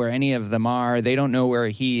doesn't know where any of them are. They don't know where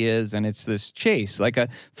he is, and it's this chase, like a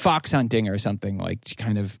fox hunting or something, like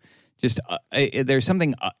kind of just there's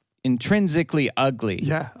something intrinsically ugly.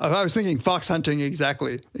 Yeah, I was thinking fox hunting.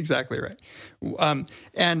 Exactly right.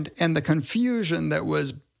 And the confusion that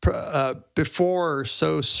was before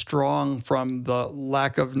so strong from the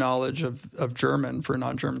lack of knowledge of German for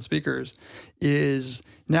non-German speakers is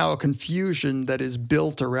now a confusion that is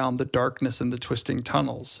built around the darkness and the twisting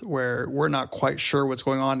tunnels where we're not quite sure what's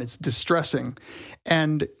going on. It's distressing.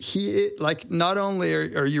 And not only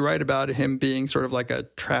are you right about him being sort of like a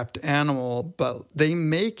trapped animal, but they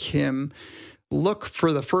make him look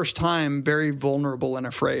for the first time very vulnerable and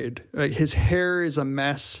afraid. His hair is a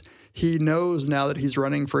mess. He knows now that he's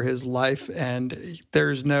running for his life, and he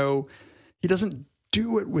doesn't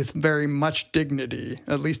do it with very much dignity,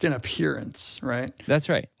 at least in appearance, right? That's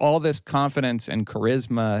right. All this confidence and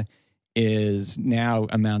charisma is now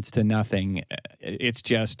amounts to nothing. It's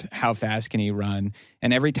just how fast can he run?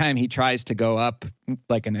 And every time he tries to go up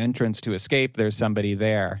like an entrance to escape, there's somebody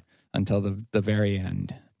there until the very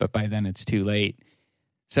end. But by then it's too late.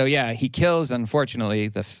 So yeah, he kills, unfortunately,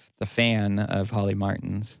 the fan of Holly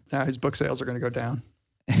Martins. Now his book sales are going to go down.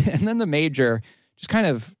 And then the major just kind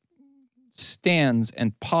of stands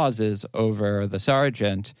and pauses over the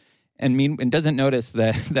sergeant and doesn't notice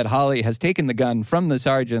that Holly has taken the gun from the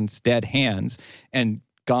sergeant's dead hands and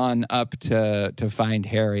gone up to find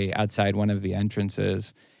Harry outside one of the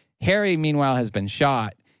entrances. Harry, meanwhile, has been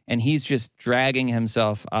shot, and he's just dragging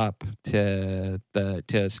himself up to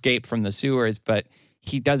escape from the sewers, but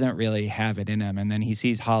he doesn't really have it in him. And then he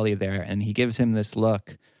sees Holly there, and he gives him this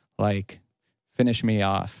look like, finish me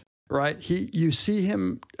off. Right. You see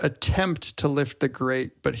him attempt to lift the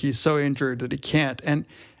grate, but he's so injured that he can't.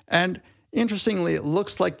 And interestingly, it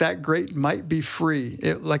looks like that grate might be free.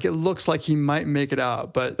 It looks like he might make it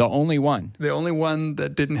out, but the only one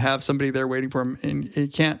that didn't have somebody there waiting for him, and he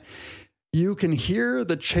can't. You can hear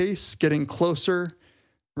the chase getting closer,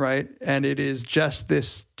 right? And it is just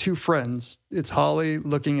this two friends. It's Holly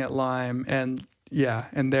looking at Lime, and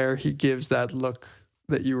there he gives that look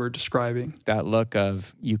that you were describing. That look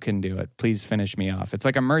of, you can do it. Please finish me off. It's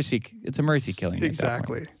like a mercy killing.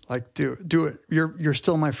 Exactly. Like, do it. You're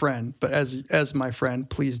still my friend, but as my friend,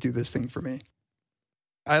 please do this thing for me.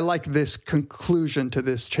 I like this conclusion to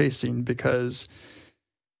this chase scene because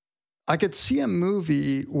I could see a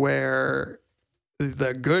movie where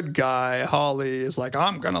the good guy, Holly, is like,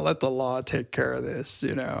 I'm going to let the law take care of this,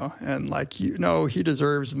 and like, he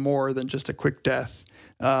deserves more than just a quick death.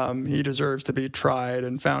 He deserves to be tried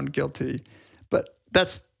and found guilty. But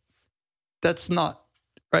that's not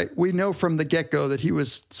right. We know from the get-go that he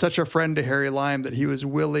was such a friend to Harry Lime that he was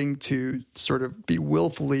willing to sort of be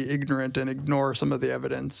willfully ignorant and ignore some of the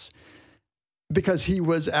evidence because he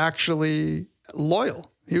was actually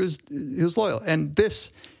loyal. He was loyal. And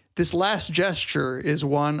this last gesture is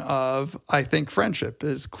one of, I think, friendship.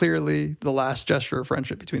 It's clearly the last gesture of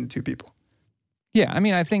friendship between the two people. Yeah, I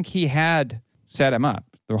mean, I think he had set him up.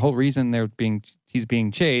 The whole reason he's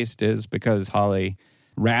being chased is because Holly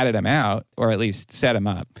ratted him out, or at least set him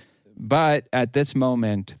up. But at this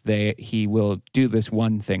moment, he will do this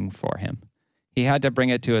one thing for him. He had to bring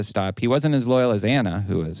it to a stop. He wasn't as loyal as Anna,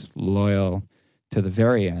 who was loyal to the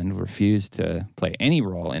very end, refused to play any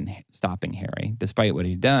role in stopping Harry, despite what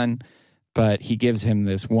he'd done. But he gives him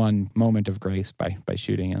this one moment of grace by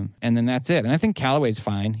shooting him. And then that's it. And I think Calloway's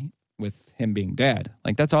fine with him being dead.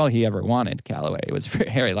 Like, that's all he ever wanted, Calloway, was for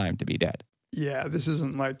Harry Lime to be dead. Yeah, this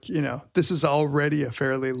isn't like, this is already a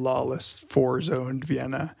fairly lawless, four-zoned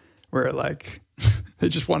Vienna where, like, they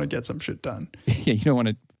just want to get some shit done. Yeah, you don't want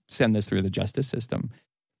to send this through the justice system.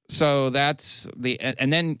 So that's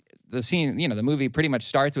and then the scene, the movie pretty much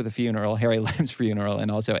starts with a funeral, Harry Lime's funeral, and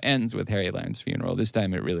also ends with Harry Lime's funeral. This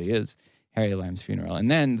time it really is Harry Lime's funeral. And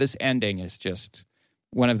then this ending is just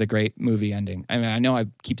one of the great movie ending. I mean, I know I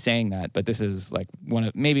keep saying that, but this is like one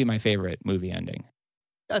of maybe my favorite movie ending.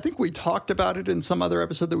 I think we talked about it in some other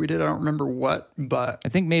episode that we did. I don't remember what, but I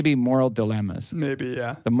think maybe Moral Dilemmas. Maybe,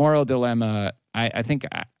 yeah. The Moral Dilemma. I think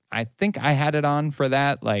I had it on for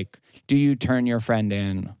that. Like, do you turn your friend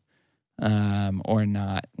in or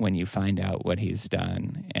not when you find out what he's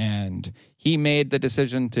done? And he made the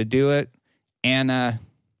decision to do it. Anna,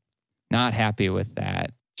 not happy with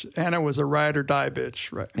that. Anna was a ride or die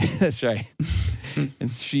bitch, right? That's right. And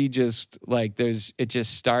she just it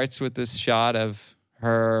just starts with this shot of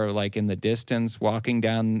her like in the distance walking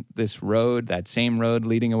down this road, that same road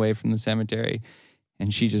leading away from the cemetery.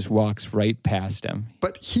 and she just walks right past him.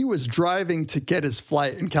 But he was driving to get his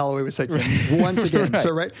flight, and Calloway was taking him once again.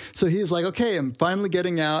 Right. So he's like, okay, I'm finally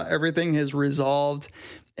getting out. Everything is resolved.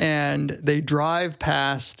 And they drive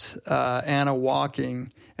past Anna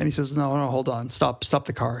walking, and he says, no, hold on. Stop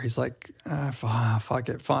the car. He's like, fuck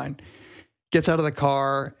it, fine. Gets out of the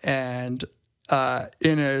car, and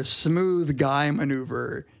in a smooth guy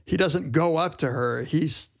maneuver, he doesn't go up to her. He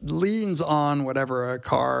leans on whatever a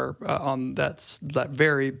car on that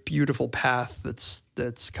very beautiful path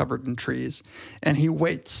that's covered in trees, and he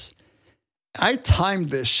waits. I timed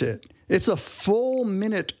this shit. It's a full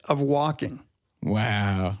minute of walking.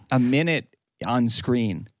 Wow. A minute on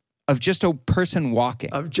screen of just a person walking.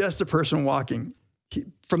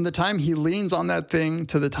 From the time he leans on that thing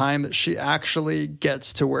to the time that she actually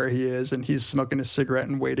gets to where he is, and he's smoking a cigarette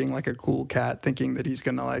and waiting like a cool cat, thinking that he's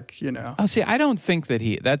going to Oh, see, I don't think that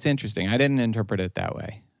that's interesting. I didn't interpret it that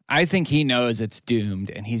way. I think he knows it's doomed,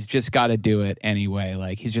 and he's just got to do it anyway.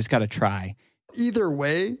 Like, he's just got to try. Either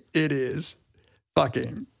way, it is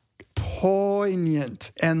fucking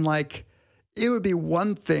poignant. And like, it would be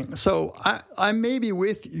one thing. So I may be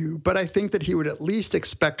with you, but I think that he would at least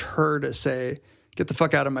expect her to say, get the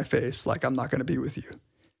fuck out of my face. Like, I'm not going to be with you.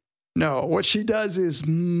 No, what she does is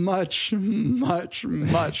much, much,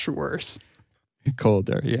 much worse.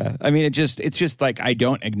 Colder, yeah. I mean, it's just like, I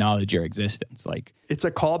don't acknowledge your existence. Like, it's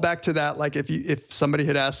a callback to that. Like, if somebody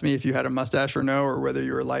had asked me if you had a mustache or no, or whether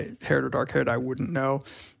you were light haired or dark haired, I wouldn't know.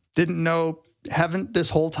 Didn't know. Haven't this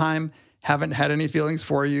whole time. Haven't had any feelings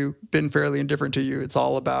for you. Been fairly indifferent to you. It's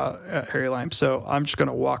all about Harry Lime. So I'm just going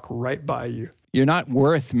to walk right by you. You're not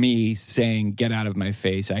worth me saying, get out of my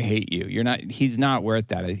face. I hate you. He's not worth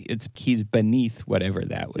that. He's beneath whatever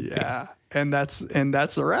that would be. Yeah. And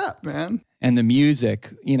that's a wrap, man. And the music,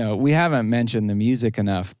 we haven't mentioned the music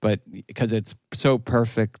enough, but because it's so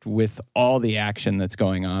perfect with all the action that's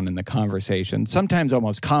going on in the conversation, sometimes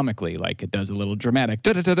almost comically, like it does a little dramatic,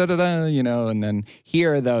 da-da-da-da-da, and then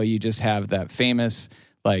here, though, you just have that famous,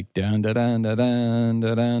 like,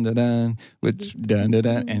 dun-da-dun-da-dun-da-dun-da-dun, which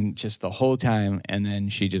dun-da-dun, and just the whole time, and then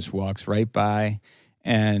she just walks right by,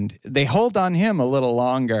 and they hold on him a little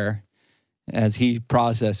longer as he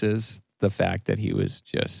processes the fact that he was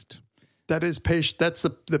just... That is patient. That's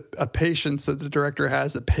a patience that the director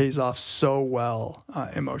has that pays off so well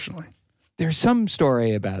emotionally. There's some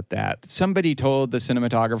story about that. Somebody told the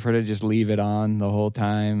cinematographer to just leave it on the whole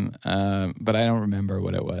time, but I don't remember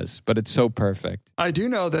what it was. But it's so perfect. I do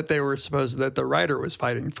know that that the writer was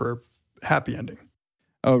fighting for a happy ending.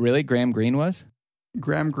 Oh, really? Graham Greene was?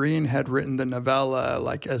 Graham Greene had written the novella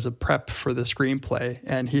like as a prep for the screenplay,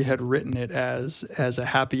 and he had written it as a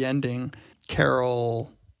happy ending.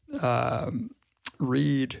 Carol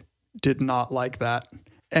Reed did not like that.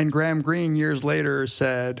 And Graham Greene years later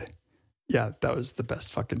said, yeah, that was the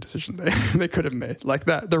best fucking decision they could have made. Like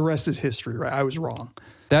that, the rest is history, right? I was wrong.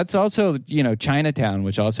 That's also, Chinatown,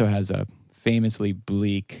 which also has a famously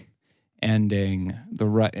bleak ending. The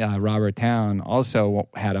Robert Towne also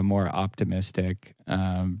had a more optimistic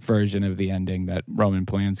version of the ending that Roman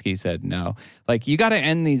Polanski said no. Like, you got to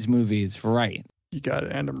end these movies right. You got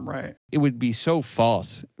to end them right. It would be so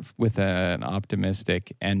false with an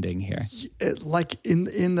optimistic ending here. Like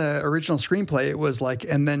in the original screenplay, it was like,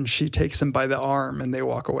 and then she takes him by the arm and they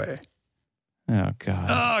walk away. Oh, God.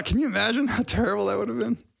 Oh, can you imagine how terrible that would have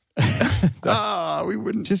been? We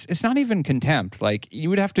wouldn't. It's not even contempt. Like, you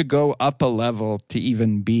would have to go up a level to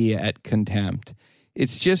even be at contempt.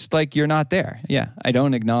 It's just like, you're not there. Yeah, I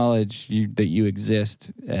don't acknowledge that you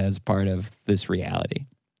exist as part of this reality.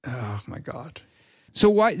 Oh, my God. So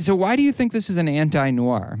why do you think this is an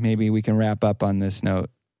anti-noir? Maybe we can wrap up on this note.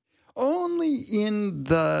 Only in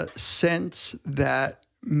the sense that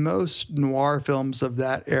most noir films of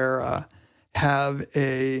that era have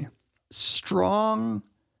a strong,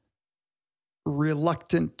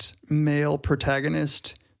 reluctant male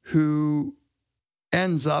protagonist who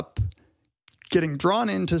ends up getting drawn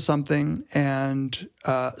into something and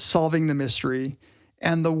solving the mystery,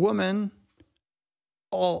 and the woman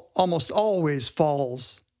almost always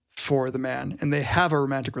falls for the man, and they have a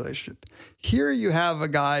romantic relationship. Here you have a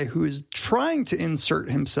guy who is trying to insert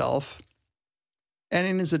himself, and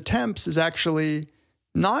in his attempts is actually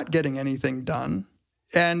not getting anything done,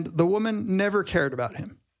 and the woman never cared about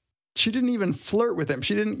him. She didn't even flirt with him.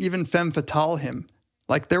 She didn't even femme fatale him.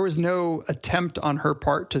 Like, there was no attempt on her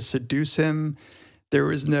part to seduce him. There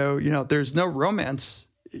was no, there's no romance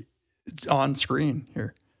on screen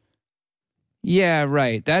here. Yeah,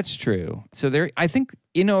 right. That's true. So I think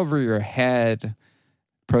in over your head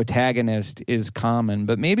protagonist is common,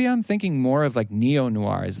 but maybe I'm thinking more of like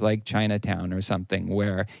neo-noirs like Chinatown or something,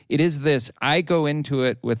 where it is this, I go into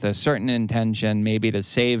it with a certain intention, maybe to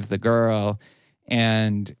save the girl,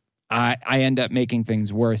 and I end up making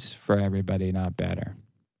things worse for everybody, not better.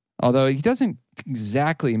 Although he doesn't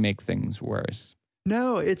exactly make things worse.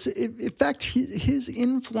 No, in fact, his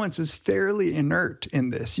influence is fairly inert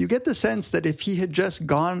in this. You get the sense that if he had just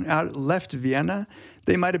left Vienna,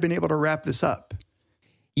 they might have been able to wrap this up.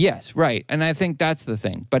 Yes, right. And I think that's the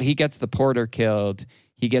thing. But he gets the porter killed.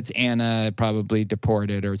 He gets Anna probably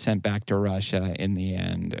deported or sent back to Russia in the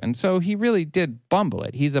end. And so he really did bumble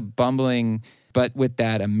it. He's a bumbling, but with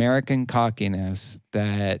that American cockiness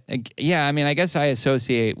that, yeah, I mean, I guess I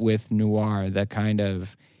associate with noir, the kind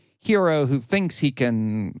of hero who thinks he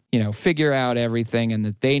can, figure out everything and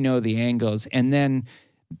that they know the angles. And then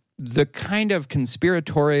the kind of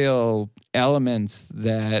conspiratorial elements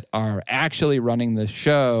that are actually running the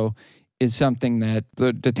show is something that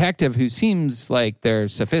the detective who seems like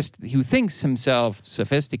who thinks himself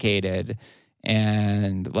sophisticated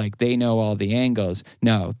and like they know all the angles.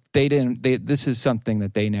 No, they didn't. This is something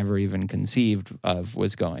that they never even conceived of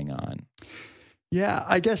was going on. Yeah,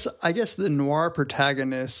 I guess the noir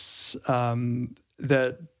protagonists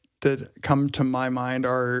that come to my mind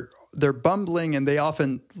they're bumbling, and they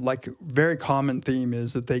often, like, very common theme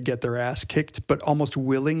is that they get their ass kicked, but almost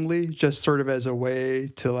willingly, just sort of as a way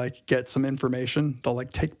to like get some information. They'll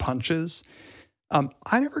like take punches. I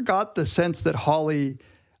never got the sense that Hawley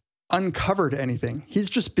uncovered anything. He's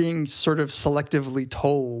just being sort of selectively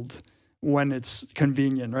told when it's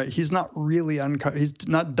convenient, right? He's not really he's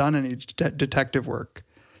not done any detective work.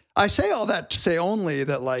 I say all that to say only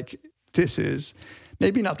that, like, this is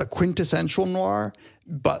maybe not the quintessential noir,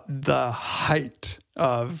 but the height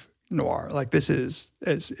of noir. Like, this is,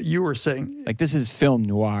 as you were saying, like, this is film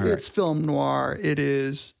noir. It's film noir. It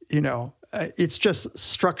is, it's just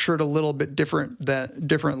structured a little bit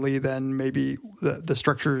differently than maybe the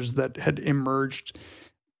structures that had emerged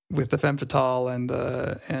with the femme fatale and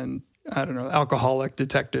I don't know, alcoholic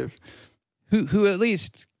detective. Who at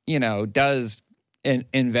least, does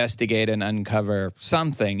investigate and uncover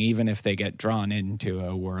something, even if they get drawn into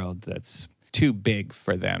a world that's too big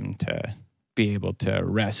for them to be able to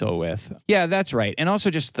wrestle with. Yeah, that's right. And also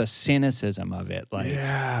just the cynicism of it. Like,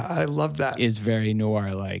 yeah, I love that. Is very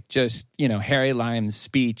noir. Like, just, Harry Lime's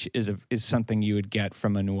speech is something you would get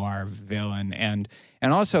from a noir villain. And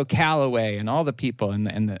also Calloway and all the people and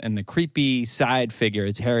the creepy side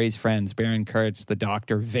figures, Harry's friends, Baron Kurtz, the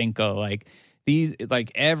Dr. Winkle, like these,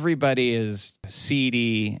 like everybody is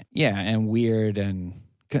seedy, yeah, and weird, and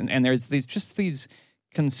there's these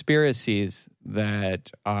conspiracies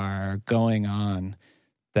that are going on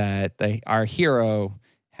that our hero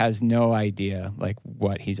has no idea like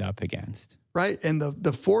what he's up against. Right, and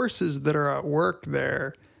the forces that are at work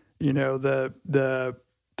there, the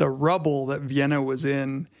rubble that Vienna was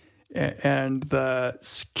in, and the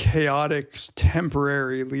chaotic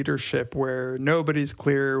temporary leadership where nobody's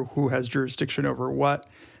clear who has jurisdiction over what.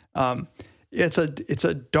 It's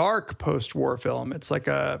a dark post-war film. It's like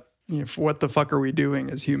what the fuck are we doing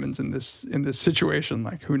as humans in this situation?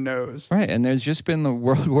 Like, who knows? Right, and there's just been the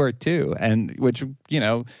World War II, and which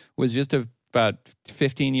was just about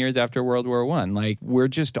 15 years after World War I. Like,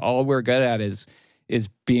 all we're good at is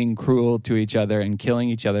being cruel to each other and killing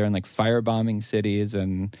each other and like firebombing cities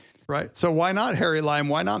and. Right. So why not, Harry Lime?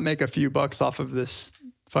 Why not make a few bucks off of this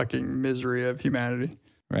fucking misery of humanity?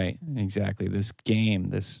 Right. Exactly. This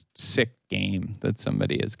sick game that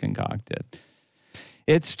somebody has concocted.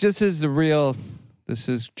 This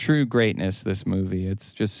is true greatness, this movie.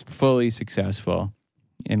 It's just fully successful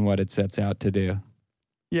in what it sets out to do.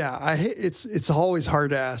 Yeah, it's always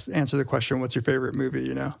hard to answer the question, what's your favorite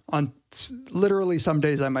movie, On literally some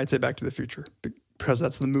days I might say Back to the Future because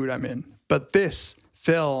that's the mood I'm in. But this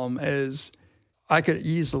film I could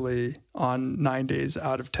easily, on 9 days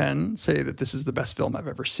out of 10, say that this is the best film I've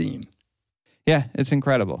ever seen. Yeah, it's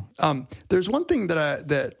incredible. There's one thing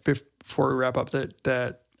that before we wrap up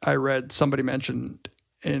that I read, somebody mentioned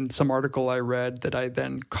in some article I read that I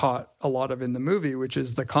then caught a lot of in the movie, which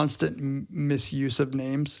is the constant misuse of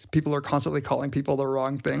names. People are constantly calling people the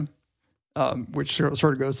wrong thing, which sort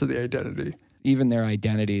of goes to the identity. Even their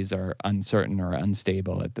identities are uncertain or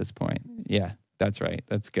unstable at this point. Yeah. That's right.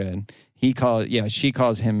 That's good. She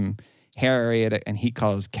calls him Harriet, and he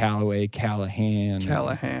calls Calloway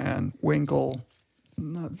Callahan. Winkle.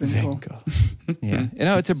 Not Winkle. Yeah.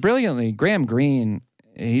 It's Graham Greene,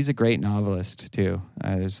 he's a great novelist too.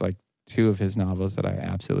 There's like three that I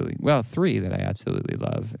absolutely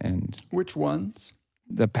love. And which ones?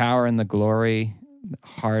 The Power and the Glory,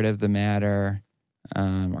 Heart of the Matter,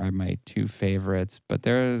 are my two favorites. But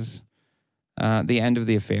there's The End of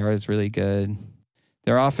the Affair is really good.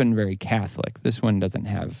 They're often very Catholic. This one doesn't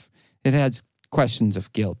have, it has questions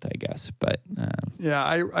of guilt, I guess. But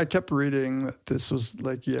yeah, I kept reading that this was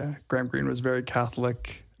like, Graham Greene was very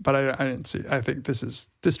Catholic, but I didn't see. I think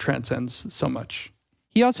this transcends so much.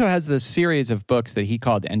 He also has this series of books that he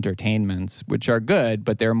called entertainments, which are good,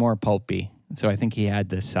 but they're more pulpy. So I think he had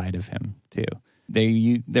this side of him too.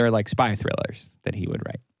 They're like spy thrillers that he would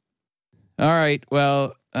write. All right.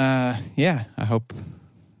 Well, I hope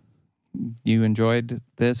you enjoyed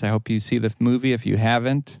this. I hope you see the movie. If you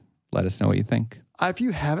haven't, let us know what you think. If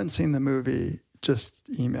you haven't seen the movie, just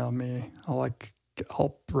email me. I'll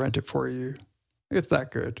rent it for you. It's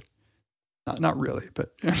that good. Not really, but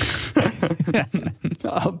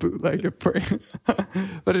I'll bootleg it for you.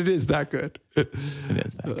 But it is that good. It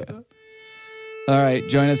is that good. All right.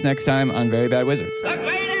 Join us next time on Very Bad Wizards. The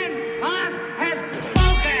great Oz has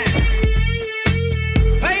spoken.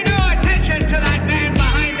 Pay no attention to that man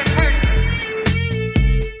behind the curtain.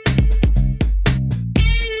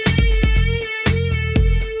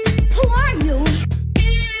 Who are you?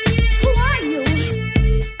 Who are you?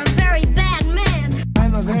 A very bad man.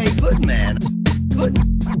 I'm a very good man. Good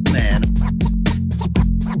man.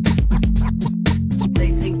 They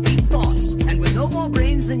think deep thoughts, and with no more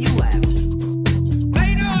brains than you have.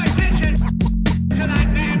 Pay no attention to that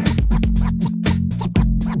man.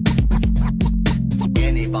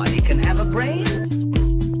 Anybody can have a brain.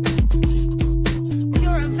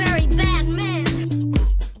 You're a very bad man.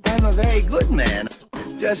 I'm a very good man.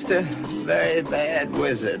 Just a very bad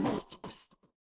wizard.